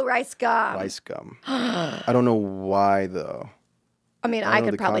 Oh, Rice Gum. Rice Gum. I don't know why, though. I mean, I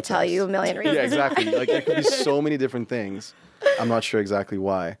could probably tell you a million reasons. Yeah, exactly. Like, there could be so many different things. I'm not sure exactly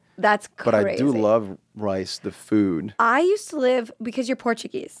why. That's crazy. But I do love rice, the food. I used to live, because you're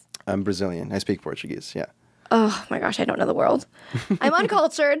Portuguese. I'm Brazilian. I speak Portuguese, yeah. Oh, my gosh, I don't know the world. I'm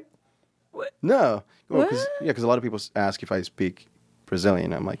uncultured. No. Because a lot of people ask if I speak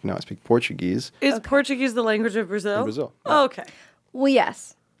Brazilian. I'm like, no, I speak Portuguese. Is Portuguese the language of Brazil? In Brazil. Yeah. Oh, okay. Well,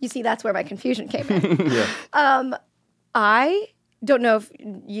 yes. You see, that's where my confusion came in. Yeah. I don't know if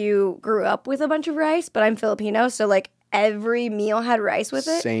you grew up with a bunch of rice, but I'm Filipino, so like every meal had rice with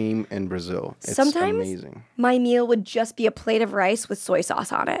it. Same in Brazil. It's Sometimes amazing. My meal would just be a plate of rice with soy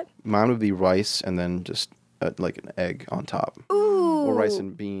sauce on it. Mine would be rice and then just like an egg on top. Ooh. Or rice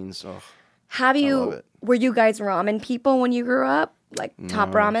and beans. Oh, Were you guys ramen people when you grew up? Like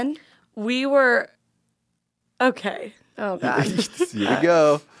top ramen? We were, okay. Oh, God. Here we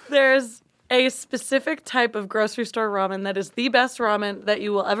go. There's a specific type of grocery store ramen that is the best ramen that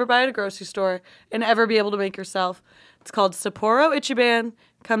you will ever buy at a grocery store and ever be able to make yourself. It's called Sapporo Ichiban.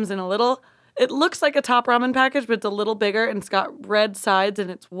 Comes in a little, it looks like a top ramen package, but it's a little bigger and it's got red sides and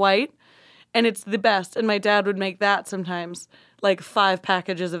it's white. And it's the best. And my dad would make that sometimes, like 5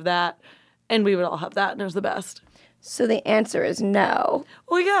 packages of that. And we would all have that and it was the best. So the answer is no.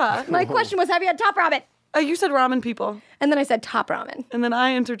 Well, yeah. My question was, have you had top ramen? You said ramen people. And then I said top ramen. And then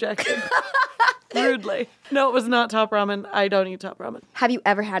I interjected. Rudely. No, it was not top ramen. I don't eat top ramen. Have you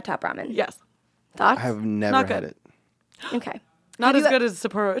ever had top ramen? Yes. Thoughts? I have never had it. Okay. Not as good as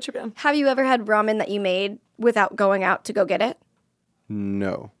Sapporo Ichiban. Have you ever had ramen that you made without going out to go get it?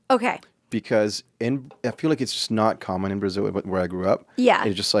 No. Okay. Because I feel like it's just not common in Brazil where I grew up. Yeah.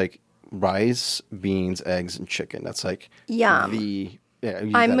 It's just like rice, beans, eggs, and chicken. That's like yum.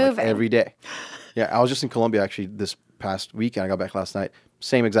 I'm moving like every day. Yeah, I was just in Colombia actually this past weekend. I got back last night.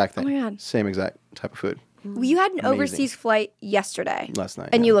 Same exact thing. Oh my God. Same exact type of food. Well, you had an overseas flight yesterday. Last night.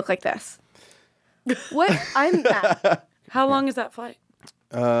 And you look like this. What? I'm mad. How long is that flight?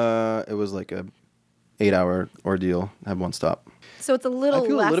 It was like a 8-hour ordeal. I had one stop. So it's a little I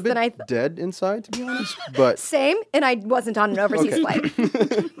feel less a little bit than I dead inside, to be honest. But same, and I wasn't on an overseas flight.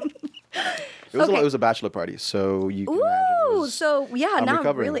 It was a bachelor party, so you can imagine. I'm not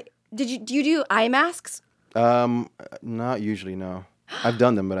recovering. really. Do you do eye masks? Not usually, no. I've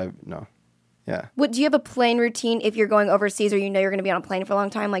done them, but no. Yeah. Do you have a plane routine if you're going overseas or you know you're going to be on a plane for a long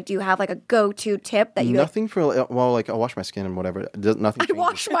time? Like, do you have like a go-to tip that you? Nothing I wash my skin and whatever. Nothing. I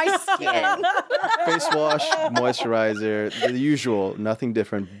wash my skin. Face wash, moisturizer, the usual. Nothing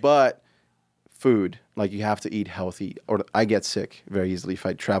different. But food, like you have to eat healthy, or I get sick very easily if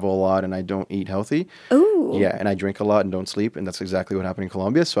I travel a lot and I don't eat healthy. Ooh. Yeah, and I drink a lot and don't sleep, and that's exactly what happened in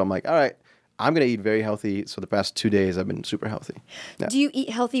Colombia. So I'm like, all right, I'm going to eat very healthy. So the past 2 days, I've been super healthy. Yeah. Do you eat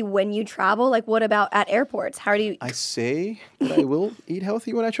healthy when you travel? Like, what about at airports? How do you... I say that I will eat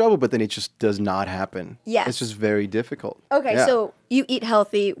healthy when I travel, but then it just does not happen. Yes. It's just very difficult. Okay, Yeah. so you eat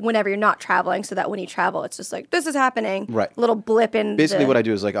healthy whenever you're not traveling so that when you travel, it's just like, this is happening. Right. Little blip in Basically, what I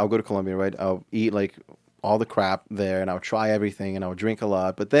do is, like, I'll go to Colombia, right? I'll eat, like, all the crap there, and I'll try everything, and I'll drink a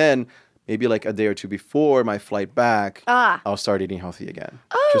lot. But then... maybe like a day or two before my flight back, I'll start eating healthy again.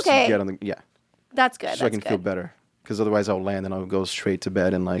 Oh, just okay. to get on the That's good. so I can feel better. Because otherwise I'll land and I'll go straight to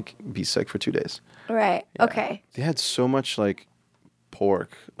bed and like be sick for 2 days. Right. Yeah. Okay. They had so much like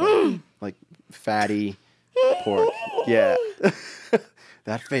pork, like fatty pork. Yeah.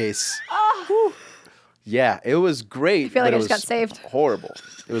 That face. Yeah, it was great. I feel like but I it just got was saved. Horrible.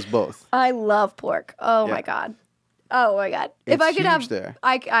 It was both. I love pork. Oh Yeah. my God. Oh my God. If It's I could have, huge there.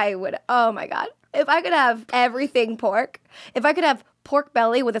 I would. Oh my God. If I could have everything pork, if I could have pork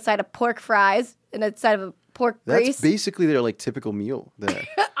belly with a side of pork fries and a side of a pork That's grease. basically their like typical meal there.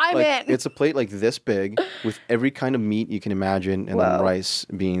 I'm like, in. It's a plate like this big with every kind of meat you can imagine, and then rice,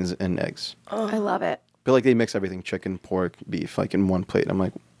 beans, and eggs. Oh, I love it. But like they mix everything: chicken, pork, beef, like in one plate. I'm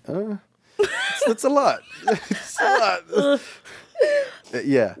like, that's a lot. It's a lot.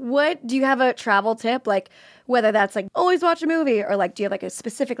 Yeah. What do you have a travel tip? Like whether that's like always watch a movie or like do you have like a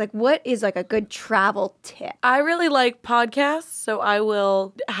specific like what is like a good travel tip? I really like podcasts, so I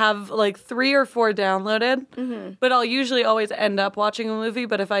will have like 3 or 4 downloaded, but I'll usually always end up watching a movie.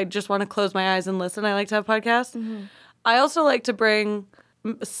 But if I just want to close my eyes and listen, I like to have podcasts. I also like to bring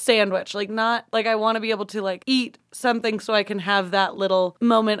a sandwich, like not like I want to be able to like eat something so I can have that little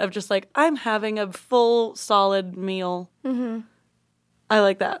moment of just like I'm having a full solid meal. I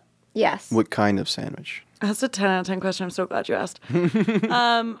like that. Yes. What kind of sandwich? That's a 10 out of 10 question. I'm so glad you asked.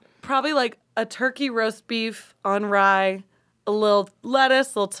 Probably like a turkey roast beef on rye, a little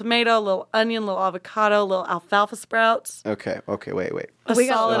lettuce, a little tomato, a little onion, a little avocado, a little alfalfa sprouts. Okay, wait. A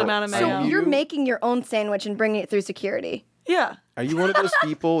solid amount of mayo. So you're making your own sandwich and bringing it through security. Yeah. Are you one of those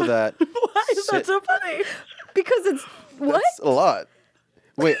people that... Why is that so funny? Because it's what? That's a lot.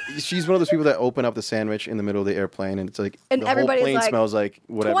 Wait, she's one of those people that open up the sandwich in the middle of the airplane, and it's like And the whole everybody's plane like, smells like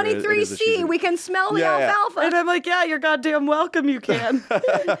whatever. 23C, we can smell the Yeah. alfalfa. And I'm like, yeah, you're goddamn welcome, you can.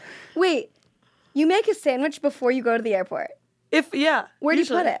 Wait, you make a sandwich before you go to the airport? Where do you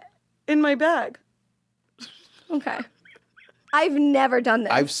put it? In my bag. Okay. I've never done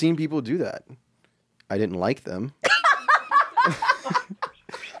this. I've seen people do that. I didn't like them.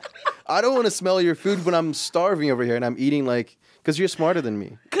 I don't want to smell your food when I'm starving over here and I'm eating like... Because you're smarter than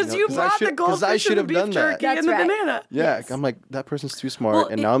me. Because you brought the goldfish and the beef jerky and the banana. Yeah, yes. I'm like, that person's too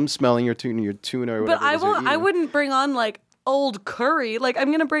smart, and now I'm smelling your tuna or whatever. But I wouldn't bring on like old curry. Like I'm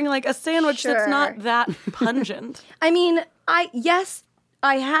gonna bring like a sandwich that's not that pungent. I mean, I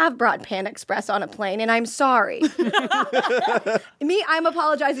have brought Pan Express on a plane, and I'm sorry. I'm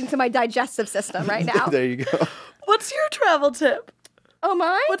apologizing to my digestive system right now. There you go. What's your travel tip? Oh,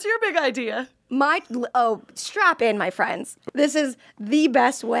 mine? What's your big idea? Strap in, my friends. This is the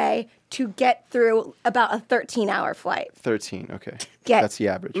best way to get through about a 13-hour flight. 13, okay. That's the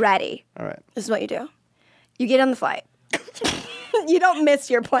average. Ready. All right. This is what you do. You get on the flight. You don't miss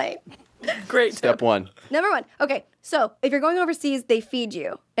your plane. Great Step tip. 1. Number 1. Okay, so if you're going overseas, they feed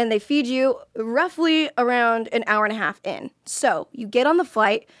you. And they feed you roughly around an hour and a half in. So you get on the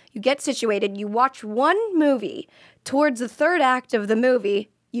flight, you get situated, you watch one movie. Towards the third act of the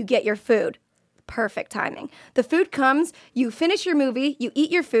movie, you get your food. Perfect timing. The food comes, you finish your movie, you eat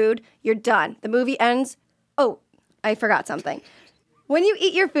your food, you're done. The movie ends. Oh, I forgot something. When you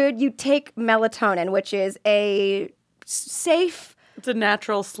eat your food, you take melatonin, which is a safe... It's a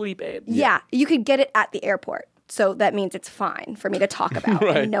natural sleep aid. Yeah, you could get it at the airport. So that means it's fine for me to talk about.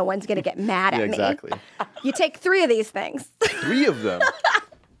 Right. And no one's going to get mad at me. Exactly. You take 3 of these things. 3 of them?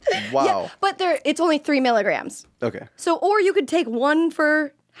 Wow. Yeah, but it's only 3 milligrams. Okay. So, or you could take 1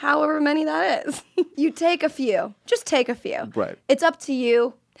 for however many that is. You take a few. Just take a few. Right. It's up to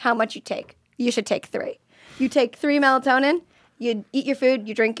you how much you take. You should take 3. You take 3 melatonin. You eat your food.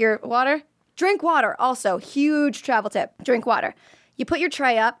 You drink your water. Drink water. Also, huge travel tip. Drink water. You put your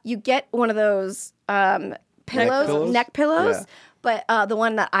tray up. You get one of those neck pillows. Yeah. But the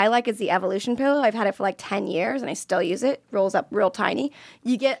one that I like is the Evolution pillow. I've had it for like 10 years, and I still use it. Rolls up real tiny.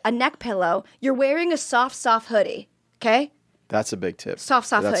 You get a neck pillow. You're wearing a soft hoodie, okay? That's a big tip. Soft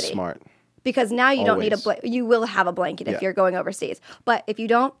That's hoodie. smart. Because now you don't need a Always. blanket. You will have a blanket if Yeah. you're going overseas. But if you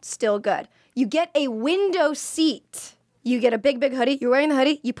don't, still good. You get a window seat. You get a big hoodie. You're wearing the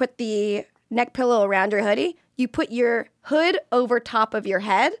hoodie. You put the neck pillow around your hoodie. You put your hood over top of your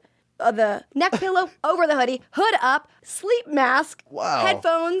head, the neck pillow over the hoodie, hood up, sleep mask,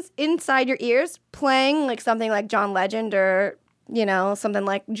 headphones inside your ears, playing like something like John Legend or, something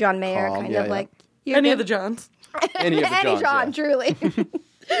like John Mayer, like. Any of the Johns. Any John, truly.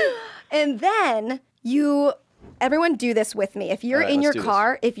 And then everyone do this with me. If you're in your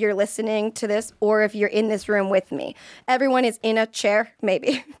car, if you're listening to this, or if you're in this room with me, everyone is in a chair,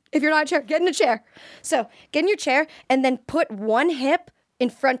 maybe. If you're not in a chair, get in a chair. So get in your chair and then put one hip in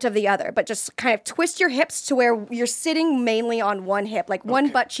front of the other, but just kind of twist your hips to where you're sitting mainly on one hip, like one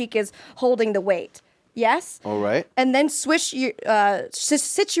butt cheek is holding the weight. Yes? All right. And then situate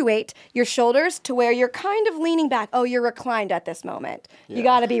your shoulders to where you're kind of leaning back. Oh, you're reclined at this moment. Yeah. You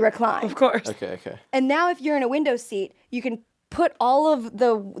got to be reclined. Of course. Okay. And now if you're in a window seat, you can put all of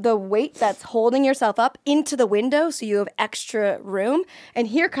the weight that's holding yourself up into the window so you have extra room. And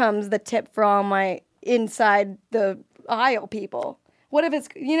here comes the tip for all my inside the aisle people. What if it's,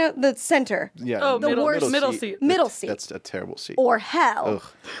 the center? Yeah. Oh, the middle seat. Middle seat. That's a terrible seat. Or hell. Ugh.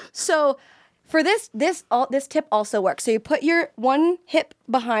 So for this tip also works. So you put your one hip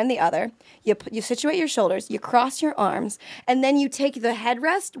behind the other. You situate your shoulders. You cross your arms, and then you take the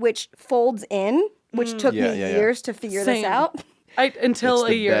headrest, which folds in, which took me years to figure this out. Until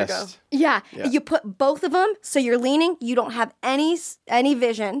a year ago. Yeah. You put both of them, so you're leaning. You don't have any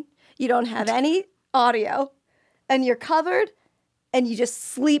vision. You don't have any audio, and you're covered, and you just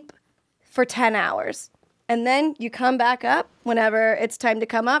sleep for 10 hours. And then you come back up whenever it's time to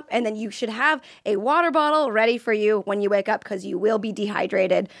come up, and then you should have a water bottle ready for you when you wake up because you will be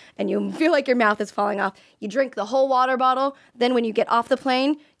dehydrated and you feel like your mouth is falling off. You drink the whole water bottle. Then when you get off the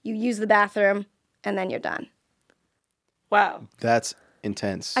plane, you use the bathroom, and then you're done. Wow. That's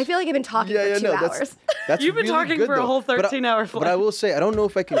intense. I feel like I've been talking for 2 hours. That's You've been really talking good, for a whole 13-hour flight. But I will say, I don't know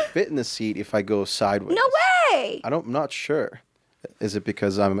if I can fit in the seat if I go sideways. No way! I'm not sure. Is it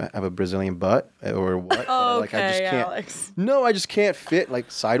because I have a Brazilian butt or what? Oh, I just can't. Alex. No, I just can't fit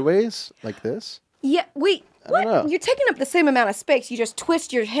like sideways like this. Yeah, wait, what? know. You're taking up the same amount of space. You just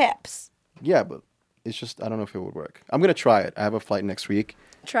twist your hips. Yeah, but it's just, I don't know if it would work. I'm going to try it. I have a flight next week.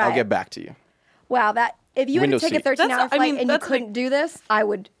 I'll get back to you. Wow, if you had to take a 13-hour flight and you that's couldn't do this, I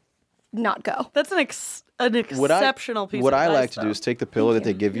would not go. That's an exceptional piece of What advice, I like to do is take the pillow that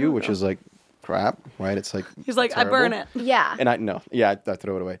they give you, which is like crap, right? It's like he's like, terrible. I burn it. Yeah. And I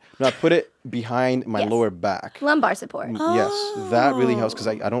throw it away. No, I put it behind my lower back. Lumbar support. Yes, that really helps because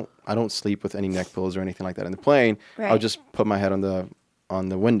I don't sleep with any neck pillows or anything like that in the plane. Right. I'll just put my head on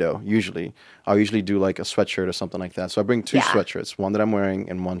the window. I'll usually do like a sweatshirt or something like that. So I bring two sweatshirts, one that I'm wearing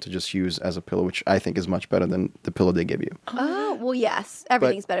and one to just use as a pillow, which I think is much better than the pillow they give you. Oh, well, yes.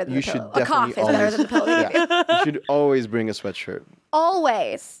 Everything's better than the pillow. A cough is better than the pillow they give you. You should always bring a sweatshirt.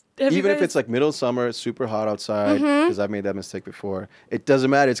 Always. Even if it's like middle of summer, it's super hot outside, because I've made that mistake before. It doesn't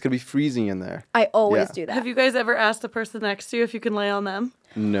matter. It's going to be freezing in there. I always do that. Have you guys ever asked the person next to you if you can lay on them?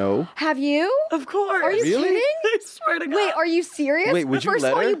 No. Have you? Of course. Are you kidding? I swear to God. Wait, are you serious? Wait, would you First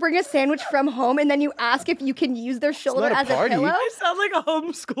let of all, her? you bring a sandwich from home, and then you ask if you can use their shoulder not a as a party. pillow? I sound like a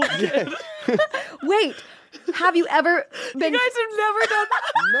homeschool kid. Wait, have you ever been... You guys have never done that?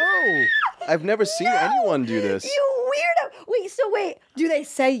 No. I've never seen anyone do this. You weirdo. Wait, do they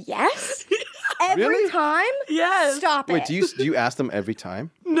say yes? Every Really? time? Yes. Stop it. Wait, do you ask them every time?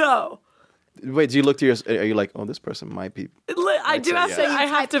 No. Wait, do you look to your... Are you like, oh, this person might be... I do have to. I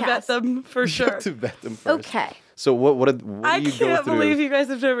have to vet them for sure. to vet them first. Okay. So what do you I go through? can't believe you guys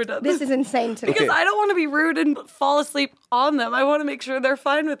have never done this. This is insane to me. Because I don't want to be rude and fall asleep on them. I want to make sure they're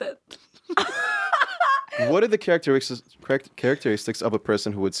fine with it. What are the characteristics of a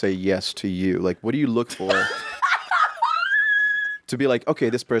person who would say yes to you? Like, what do you look for to be like, okay,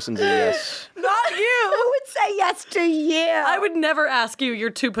 this person's a yes? Not you. Who would say yes to you? I would never ask you. You're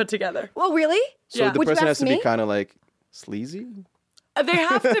too put together. Well, really? So the Would you person has ask to be me? kind of like sleazy? They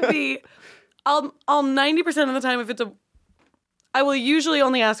have to be. I'll 90% of the time, if it's I will usually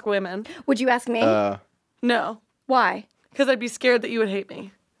only ask women. Would you ask me? No. Why? Because I'd be scared that you would hate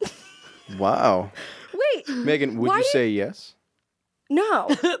me. Wow. Wait. Megan, would why you do say yes? No.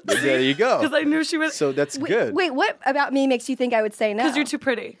 There you go. Because I knew she would. So that's good. Wait, what about me makes you think I would say no? Because you're too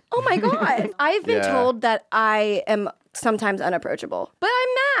pretty. Oh my God. I've been Yeah. told that I am sometimes unapproachable. But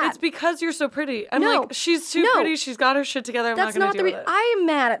I'm mad. It's because you're so pretty. I'm No. like, she's too No. pretty. She's got her shit together. I'm That's not not going the to deal with it. I am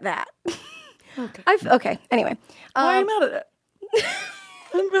mad at that. Okay. Okay, anyway. Why are you mad at it?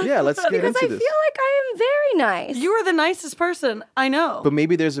 Yeah, let's get because into I this. feel like I am very nice. You are the nicest person I know. But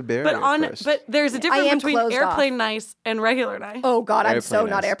maybe there's a barrier first. But there's a difference between closed airplane nice and regular nice. Oh God, I'm so Airplane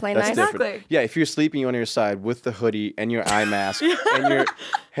not nice. airplane That's nice. different. Exactly. Yeah, if you're sleeping on your side with the hoodie and your eye mask and your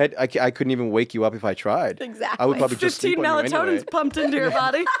head, I couldn't even wake you up if I tried. Exactly. I would probably just 15 sleep on you melatonin's anyway. pumped into your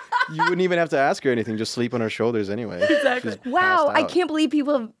body. You wouldn't even have to ask her anything. Just sleep on her shoulders anyway. Exactly. She's Wow, passed I out. can't believe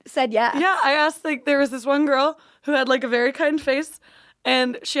people have said yes. Yeah, I asked, like, there was this one girl who had, like, a very kind face,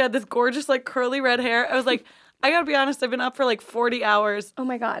 and she had this gorgeous, like, curly red hair. I was like, I gotta be honest, I've been up for, like, 40 hours. Oh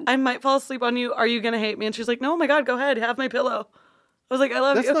my God. I might fall asleep on you. Are you gonna hate me? And she's like, no, oh my God, go ahead, have my pillow. I was like, I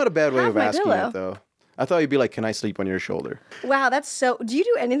love you. That's not a bad way Have of my asking pillow. it, though. I thought you'd be like, can I sleep on your shoulder? Wow, that's so. Do you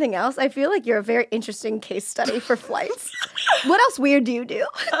do anything else? I feel like you're a very interesting case study for flights. What else weird do you do?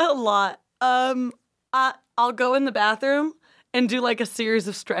 A lot. I'll go in the bathroom and do, like, a series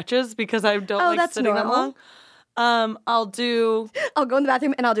of stretches because I don't like that's sitting normal. that long. I'll go in the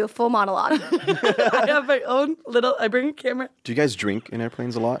bathroom and I'll do a full monologue. I have my own little, I bring a camera. Do you guys drink in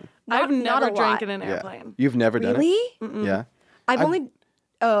airplanes a lot? I've not never a drank lot. in an airplane. You've never done Really? it? Yeah. I've only.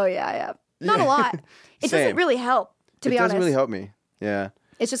 Oh yeah. Not a lot. It doesn't Same. really help. To be It honest, doesn't really help me. Yeah.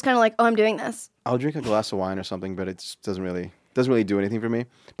 it's just kind of like, oh, I'm doing this. I'll drink a glass of wine or something, but it just doesn't really do anything for me.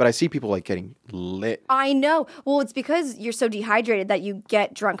 But I see people like getting lit. I know. Well, it's because you're so dehydrated that you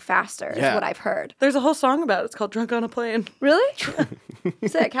get drunk faster. Is Yeah. what I've heard. There's a whole song about it. It's called Drunk on a Plane. Really?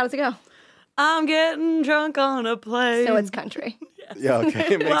 Sick. How does it go? I'm getting drunk on a plane. So it's country. Yeah, okay,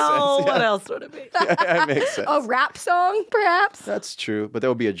 it makes well, sense. Yeah. what else would it be? Yeah, it makes sense. A rap song, perhaps. That's true, but there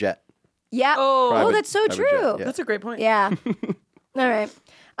will be a jet. Yeah. Oh, That's so private true. jet, yeah. That's a great point. Yeah. All right.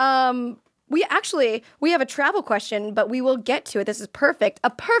 We have a travel question, but we will get to it. This is perfect. A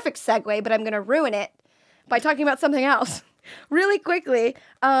perfect segue, but I'm going to ruin it by talking about something else. Really quickly,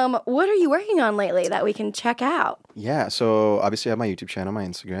 what are you working on lately that we can check out? Yeah, so obviously I have my YouTube channel, my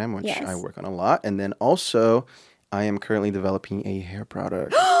Instagram, which Yes. I work on a lot. And then also, I am currently developing a hair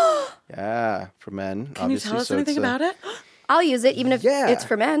product. Yeah, for men. Can you tell us anything about it? I'll use it, even if it's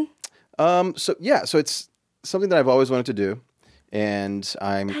for men. So it's something that I've always wanted to do. And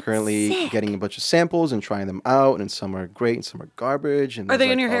I'm currently getting a bunch of samples and trying them out. And some are great and some are garbage. And Are they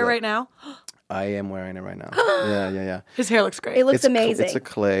there's, in like, your all hair that. right now? I am wearing it right now. Yeah. His hair looks great. It looks It's amazing. It's a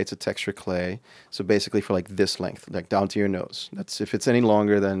clay. It's a texture clay. So basically for like this length, like down to your nose. That's if it's any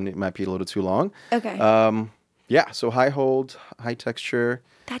longer, then it might be a little too long. Okay. Yeah. So high hold, high texture.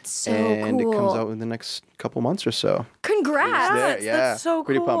 That's so and cool. it comes out in the next couple months or so. Congrats. There, yeah. that's so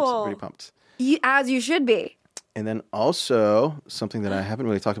Pretty cool. Pretty pumped. As you should be. And then also something that I haven't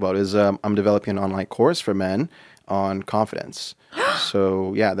really talked about is I'm developing an online course for men on confidence.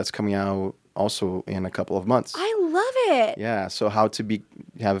 So yeah, that's coming out also in a couple of months. I love it. Yeah, so how to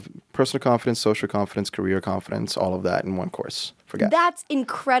have personal confidence, social confidence, career confidence, all of that in one course for guys. That's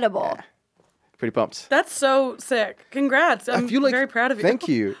incredible. Pretty pumped. That's so sick. Congrats. I'm very proud of you. Thank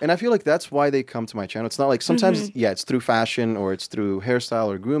you. And I feel like that's why they come to my channel. It's not like sometimes, it's through fashion or it's through hairstyle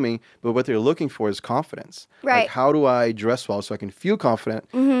or grooming, but what they're looking for is confidence. Right. Like, how do I dress well so I can feel confident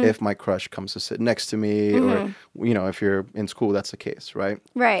if my crush comes to sit next to me or, if you're in school, that's the case, right?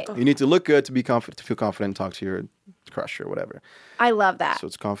 Right. You need to look good to be confident, to feel confident and talk to your crush or whatever. I love that. So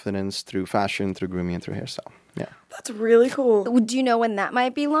it's confidence through fashion, through grooming, and through hairstyle. Yeah. That's really cool. Do you know when that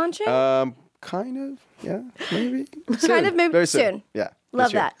might be launching? Kind of, yeah, maybe. Kind of, maybe Very soon. Yeah. Love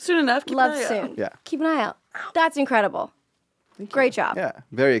this year. that. Soon enough. Keep Love an eye out. soon. Yeah. Keep an eye out. That's incredible. Great job. Yeah,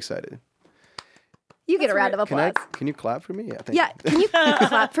 very excited. You get a round of applause. Can you clap for me? Yeah, thank Yeah, you. can you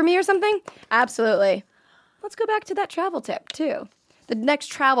clap for me or something? Absolutely. Let's go back to that travel tip, too. The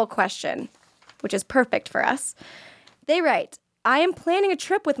next travel question, which is perfect for us. They write, I am planning a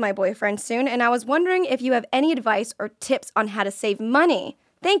trip with my boyfriend soon, and I was wondering if you have any advice or tips on how to save money.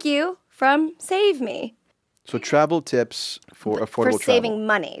 Thank you from Save Me. So travel tips for affordable For travel. saving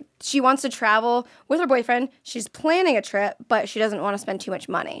money. She wants to travel with her boyfriend. She's planning a trip, but she doesn't want to spend too much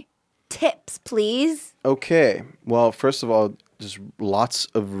money. Tips, please. Okay. Well, first of all, just lots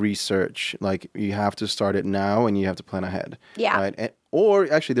of research. Like, you have to start it now and you have to plan ahead. Yeah. Right?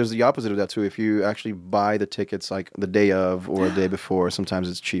 Or actually, there's the opposite of that too. If you actually buy the tickets like the day of or the day before, sometimes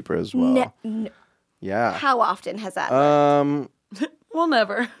it's cheaper as well. Yeah. How often has that? Well,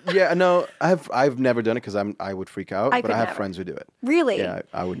 never. Yeah, no, I've never done it because I would freak out, I but could I have never. friends who do it. Really? Yeah,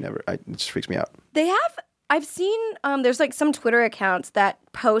 I would never. It just freaks me out. They have. I've seen. There's like some Twitter accounts that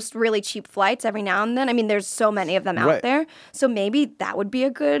post really cheap flights every now and then. I mean, there's so many of them out Right. there. So maybe that would be a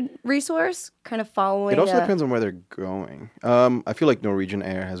good resource. Kind of following. It also depends on where they're going. I feel like Norwegian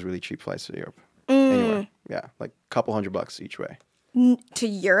Air has really cheap flights to Europe. Anyway, yeah, like a couple $100 each way. to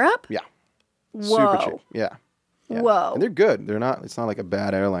Europe. Yeah, Whoa. super cheap. Yeah, Yeah. Whoa. And they're good. They're not. It's not like a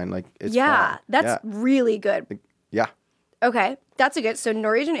bad airline. Like it's fine. That's really good. Yeah. Okay, that's a good. So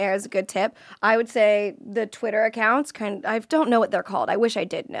Norwegian Air is a good tip. I would say the Twitter accounts I don't know what they're called. I wish I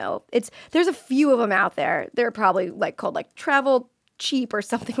did know. There's a few of them out there. They're probably called Travel Cheap or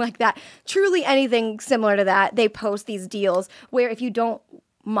something like that. Truly anything similar to that. They post these deals where if you don't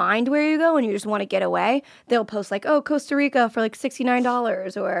mind where you go and you just want to get away, they'll post Costa Rica for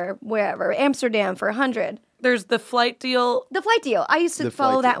 $69 or wherever, Amsterdam for $100. There's the flight deal. The flight deal. I used to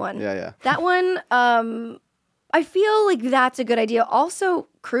follow that one. Yeah. That one, I feel like that's a good idea. Also,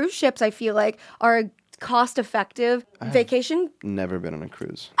 cruise ships, I feel like, are a cost-effective vacation. Never been on a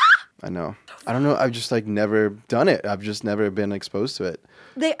cruise. I know. I don't know. I've just never done it. I've just never been exposed to it.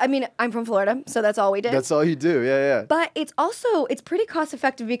 I'm from Florida, so that's all we did. That's all you do. Yeah. But it's pretty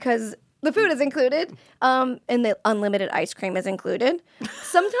cost-effective because the food is included, and the unlimited ice cream is included.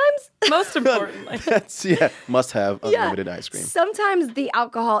 Sometimes, most importantly, must have unlimited ice cream. Sometimes the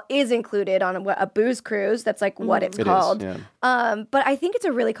alcohol is included on a booze cruise. That's what it's called. Is, yeah. But I think it's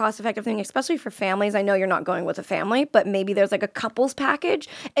a really cost-effective thing, especially for families. I know you're not going with a family, but maybe there's a couples package,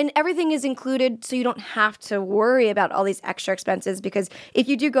 and everything is included, so you don't have to worry about all these extra expenses. Because if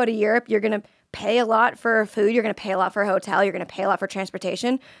you do go to Europe, you're gonna pay a lot for food, you're going to pay a lot for a hotel, you're going to pay a lot for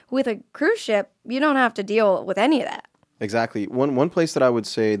transportation. With a cruise ship, you don't have to deal with any of that. Exactly. One place that I would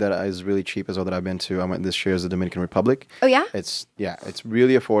say that is really cheap as well that I've been to, I went this year, is the Dominican Republic. Oh, yeah? It's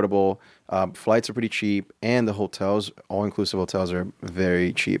really affordable. Flights are pretty cheap, and the hotels, all-inclusive hotels, are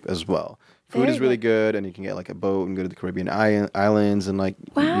very cheap as well. Food is really good, and you can get a boat and go to the Caribbean islands, and you're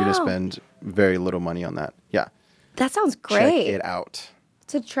going to spend very little money on that. Yeah. That sounds great. Check it out.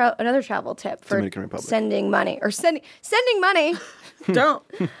 It's another travel tip for sending money or sending money. Don't.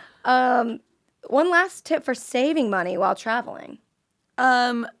 One last tip for saving money while traveling.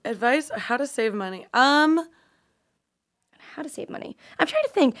 Advice: how to save money. How to save money. I'm trying to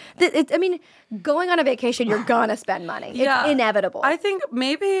think. Going on a vacation, you're gonna spend money. Yeah. It's inevitable. I think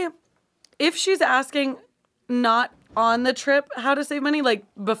maybe if she's asking not on the trip how to save money,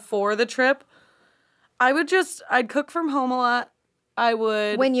 before the trip, I'd cook from home a lot. I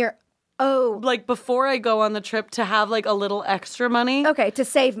would before I go on the trip to have a little extra money. Okay, to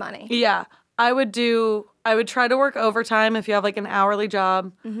save money. Yeah. I would try to work overtime if you have an hourly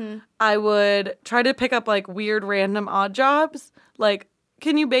job. Mm-hmm. I would try to pick up weird random odd jobs.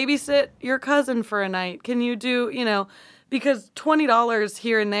 Can you babysit your cousin for a night? Can you do, because $20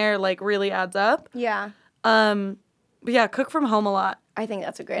 here and there really adds up. Yeah. But yeah, cook from home a lot. I think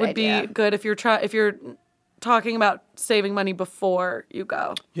that's a great idea. Would be good if you're talking about saving money before you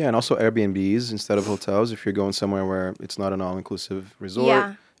go. Yeah, and also Airbnbs instead of hotels. If you're going somewhere where it's not an all-inclusive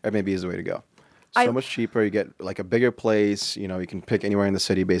resort, Airbnb is the way to go. So much cheaper. You get a bigger place. You can pick anywhere in the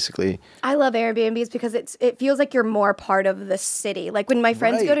city, basically. I love Airbnbs because it feels like you're more part of the city. When my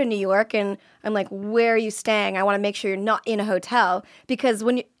friends go to New York and I'm like, where are you staying? I want to make sure you're not in a hotel, because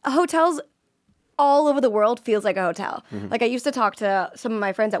hotels all over the world feels like a hotel. Mm-hmm. I used to talk to some of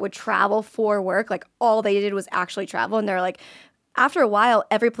my friends that would travel for work. All they did was actually travel. And they're like, after a while,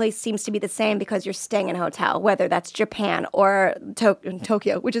 every place seems to be the same because you're staying in a hotel, whether that's Japan or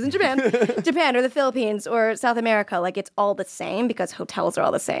Tokyo, which is in Japan, Japan or the Philippines or South America. It's all the same because hotels are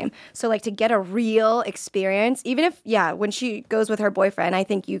all the same. So to get a real experience, even if, when she goes with her boyfriend, I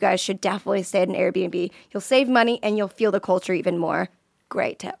think you guys should definitely stay at an Airbnb. You'll save money and you'll feel the culture even more.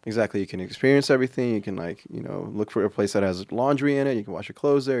 Great tip. Exactly. You can experience everything. You can look for a place that has laundry in it. You can wash your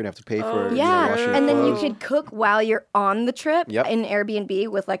clothes there. You don't have to pay for it. Yeah. And then you clothes. could cook while you're on the trip in Airbnb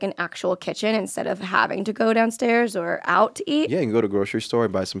with an actual kitchen instead of having to go downstairs or out to eat. Yeah, you can go to a grocery store,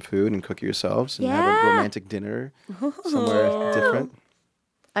 buy some food, and cook it yourselves, and have a romantic dinner somewhere different.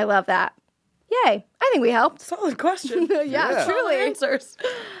 I love that. Yay. I think we helped. Solid question. yeah, truly. Answers.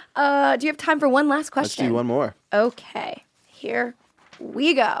 Do you have time for one last question? Let's do one more. Okay. Here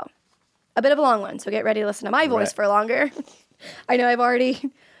we go. A bit of a long one, so get ready to listen to my voice for longer. I know I've already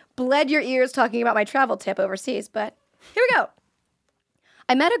bled your ears talking about my travel tip overseas, but here we go.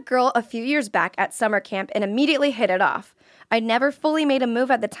 I met a girl a few years back at summer camp and immediately hit it off. I never fully made a move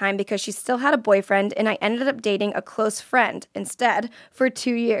at the time because she still had a boyfriend, and I ended up dating a close friend instead for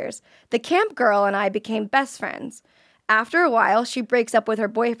 2 years. The camp girl and I became best friends. After a while, she breaks up with her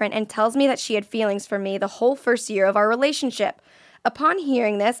boyfriend and tells me that she had feelings for me the whole first year of our relationship. Upon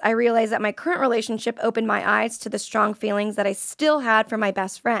hearing this, I realized that my current relationship opened my eyes to the strong feelings that I still had for my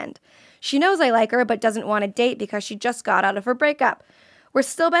best friend. She knows I like her but doesn't want to date because she just got out of her breakup. We're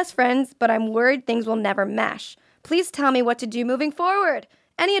still best friends, but I'm worried things will never mesh. Please tell me what to do moving forward.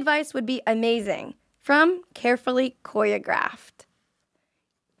 Any advice would be amazing. From Carefully Choreographed.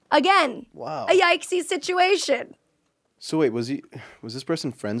 Again, a yikesy situation. So wait, was this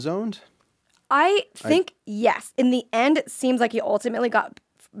person friend zoned? I think yes. In the end, it seems like he ultimately got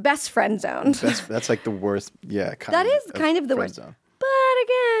best friend zoned. That's like the worst. Yeah, that is kind of the worst. Zone. But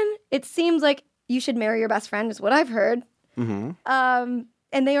again, it seems like you should marry your best friend, is what I've heard. Mm-hmm.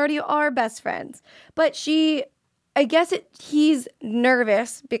 And they already are best friends. But I guess he's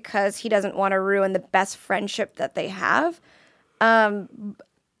nervous because he doesn't want to ruin the best friendship that they have.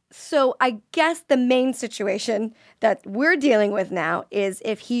 So I guess the main situation that we're dealing with now is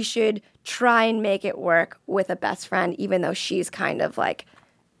if he should try and make it work with a best friend, even though she's kind of like,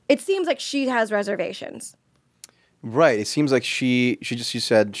 it seems like she has reservations. Right. It seems like she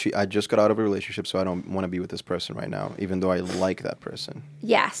said I just got out of a relationship, so I don't want to be with this person right now, even though I like that person.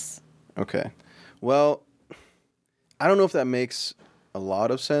 Yes. Okay. Well, I don't know if that makes a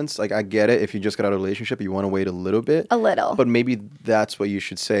lot of sense. Like, I get it. If you just got out of a relationship, you want to wait a little bit. A little. But maybe that's what you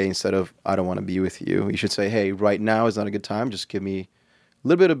should say instead of, I don't want to be with you. You should say, hey, right now is not a good time. Just give me a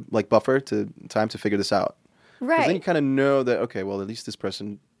little bit of, like, buffer time to figure this out. Right. Because then you kind of know that, okay, well, at least this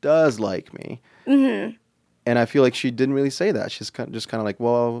person does like me. Mm-hmm. And I feel like she didn't really say that. She's kind of like,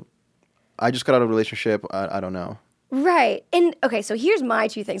 well, I just got out of a relationship. I don't know. Right. And okay, so here's my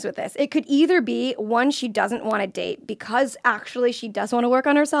two things with this. It could either be, one, she doesn't want to date because actually she does want to work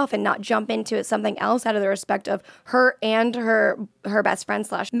on herself and not jump into something else out of the respect of her and her best friend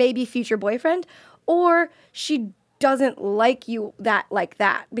 / maybe future boyfriend, or she doesn't like you like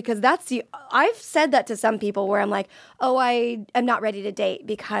that, because I've said that to some people where I'm like, oh, I am not ready to date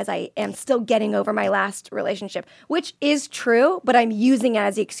because I am still getting over my last relationship, which is true, but I'm using it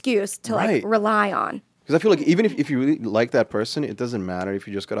as the excuse to like rely on. Because I feel like even if you really like that person, it doesn't matter if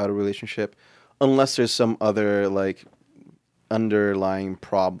you just got out of a relationship, unless there's some other like underlying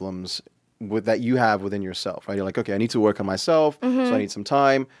problems that you have within yourself, right? You're like, okay, I need to work on myself, so I need some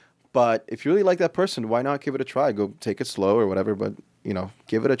time. But if you really like that person, why not give it a try? Go take it slow or whatever, but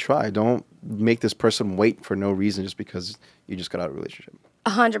give it a try. Don't make this person wait for no reason just because you just got out of a relationship.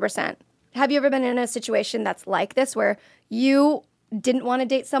 100%. Have you ever been in a situation that's like this where you didn't want to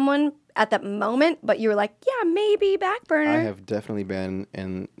date someone at that moment, but you were like, yeah, maybe back burner? I have definitely been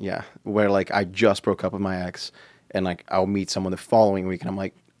in, where like I just broke up with my ex and like I'll meet someone the following week and I'm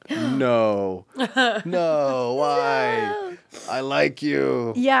like, no, why? No. I like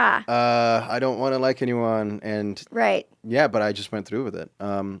you. Yeah. I don't want to like anyone. And right. Yeah, but I just went through with it.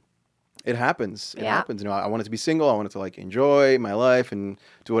 It happens. It happens. I wanted to be single. I wanted to like enjoy my life and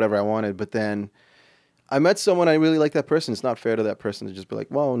do whatever I wanted. But then I met someone, I really like that person. It's not fair to that person to just be like,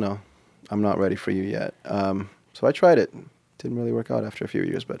 well, no, I'm not ready for you yet. So I tried it. Didn't really work out after a few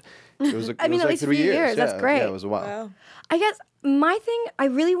years, but it was at least 3 years. That's great. Yeah, it was a while. Wow. I guess my thing, I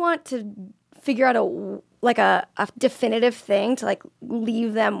really want to figure out a definitive thing to like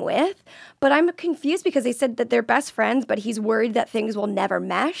leave them with, but I'm confused because they said that they're best friends, but he's worried that things will never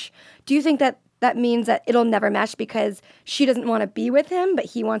mesh. Do you think that means that it'll never mesh because she doesn't want to be with him, but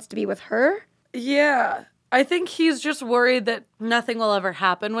he wants to be with her? Yeah. I think he's just worried that nothing will ever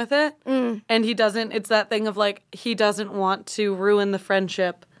happen with it. And he doesn't, it's that thing of like, he doesn't want to ruin the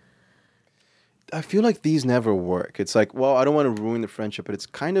friendship. I feel like these never work. It's like, well, I don't want to ruin the friendship, but it's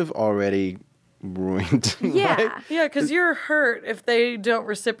kind of already ruined. Yeah. Right? Yeah, because you're hurt if they don't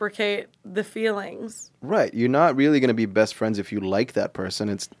reciprocate the feelings. Right. You're not really going to be best friends if you like that person.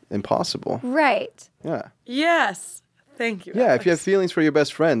 It's impossible. Right. Yeah. Yes. Thank you. Yeah, Alex. if you have feelings for your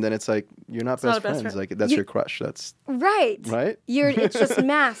best friend, then it's like you're not best friends. Friend. Like that's your crush. That's right. Right? It's just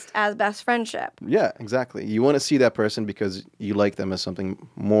masked as best friendship. Yeah, exactly. You want to see that person because you like them as something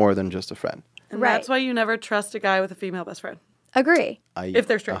more than just a friend. And that's why you never trust a guy with a female best friend. Agree. If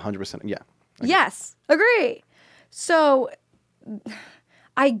they're straight. 100%. Yeah. Yes. Agree. So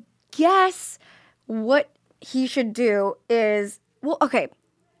I guess what he should do is,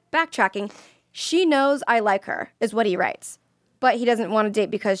 backtracking. She knows I like her, is what he writes. But he doesn't want to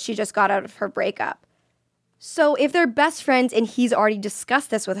date because she just got out of her breakup. So if they're best friends and he's already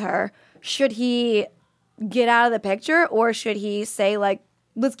discussed this with her, should he get out of the picture or should he say, like,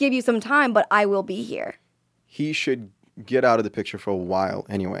 let's give you some time, but I will be here? He should get out of the picture for a while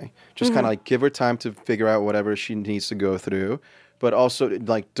anyway. Just kind of like give her time to figure out whatever she needs to go through. But also,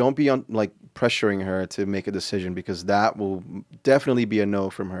 like, don't be pressuring her to make a decision because that will definitely be a no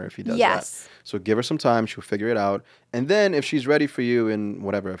from her if he does that. So give her some time. She'll figure it out. And then if she's ready for you in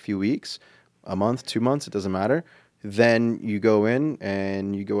a few weeks, a month, 2 months, it doesn't matter. Then you go in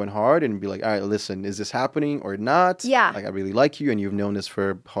hard and be like, all right, listen, is this happening or not? Yeah. Like, I really like you and you've known this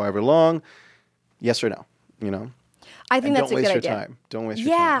for however long. Yes or no, I think that's a good idea. Don't waste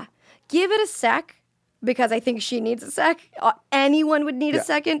your time. Yeah. Give it a sec. Because I think she needs a sec. Anyone would need a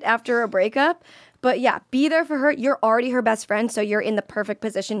second after a breakup. But yeah, be there for her. You're already her best friend, so you're in the perfect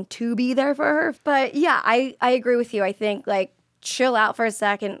position to be there for her. But yeah, I agree with you. I think like chill out for a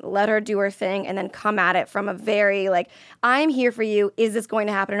second, let her do her thing, and then come at it from a very like, I'm here for you. Is this going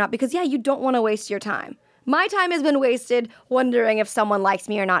to happen or not? Because yeah, you don't want to waste your time. My time has been wasted wondering if someone likes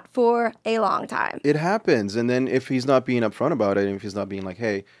me or not for a long time. It happens. And then if he's not being upfront about it, and if he's not being like,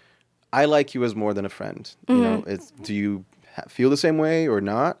 hey, I like you as more than a friend, you know, do you feel the same way or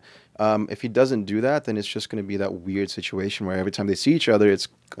not? If he doesn't do that, then it's just going to be that weird situation where every time they see each other, it's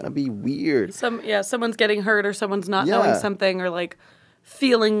going to be weird. Someone's getting hurt or someone's not knowing something or like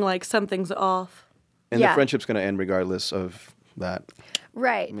feeling like something's off. And the friendship's going to end regardless of that.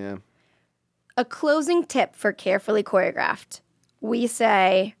 Right. Yeah. A closing tip for Carefully Choreographed. We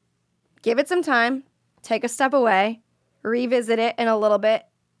say, give it some time, take a step away, revisit it in a little bit,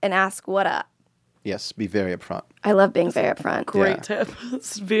 and ask what up. Yes, be very upfront. I love being very upfront. Great tip.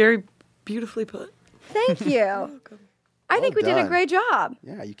 It's very beautifully put. Thank you. I think we did a great job.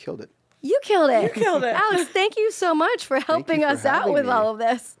 Yeah, you killed it. You killed it. You killed it. Alex, thank you so much for helping us out with all of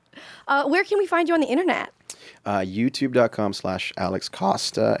this. Where can we find you on the internet? YouTube.com/Alex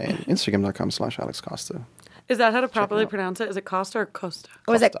Costa and Instagram.com/Alex Costa. Is that how to properly pronounce it? Is it Costa or Costa?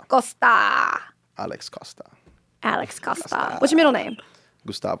 Or is it Costa? Alex Costa. Alex Costa. What's your middle name?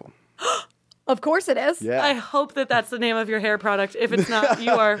 Gustavo. Of course it is. Yeah. I hope that that's the name of your hair product. If it's not,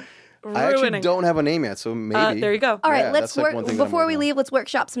 you are ruining. I actually don't have a name yet, so maybe. There you go. All right, let's work. Before we leave, let's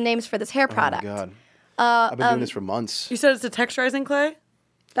workshop some names for this hair product. Oh, my God. I've been doing this for months. You said it's a texturizing clay?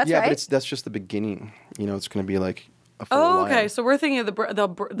 That's right. Yeah, but that's just the beginning. You know, it's going to be like a full line. Okay. So we're thinking of the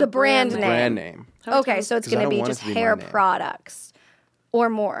brand name. Brand name. Okay, so it's going to be just hair products or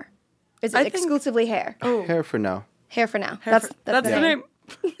more. Is it exclusively hair? Oh. Hair for now. Hair for now. That's the name.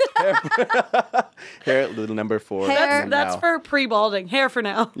 Hair, little number 4. That's for pre-balding. Hair for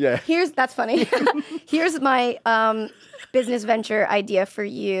now. Yeah. That's funny. Here's my business venture idea for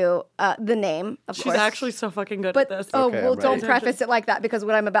you. The name, of course. She's actually so fucking good at this. Don't preface it like that because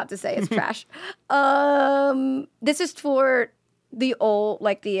what I'm about to say is trash. This is for the old,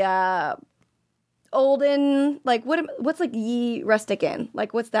 like the olden, like what's like ye rustic in?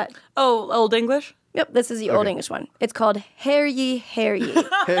 Like what's that? Oh, Old English? Yep, this is the Old English one. It's called Hair Ye, Hair Ye.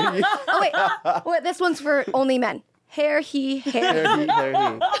 Oh, wait, this one's for only men. Hair He, Hair Ye. Hair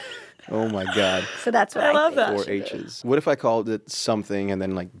He. Oh, my God. So that's what I love think. that. 4 H's. What if I called it something and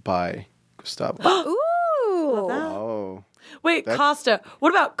then like by Gustavo? Ooh. Oh. Wait, Costa.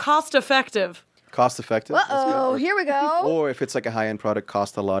 What about cost effective? Cost effective? Uh-oh, here we go. Or if it's like a high-end product,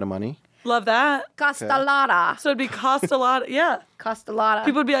 cost a lot of money. Love that. Costalada. So it'd be cost a lot. Yeah. Costalada.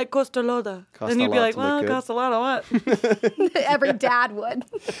 People would be like, cost a lot. And you'd be like, well, cost a lot of what? Every dad would.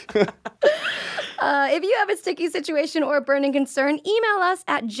 If you have a sticky situation or a burning concern, email us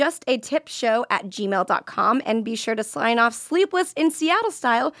at justatipshow@gmail.com and be sure to sign off Sleepless in Seattle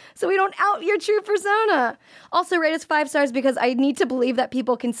style so we don't out your true persona. Also, rate us 5 stars because I need to believe that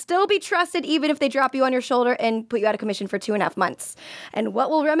people can still be trusted even if they drop you on your shoulder and put you out of commission for 2.5 months. And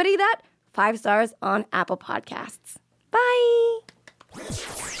what will remedy that? 5 stars on Apple Podcasts. Bye.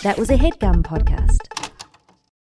 That was a HeadGum podcast.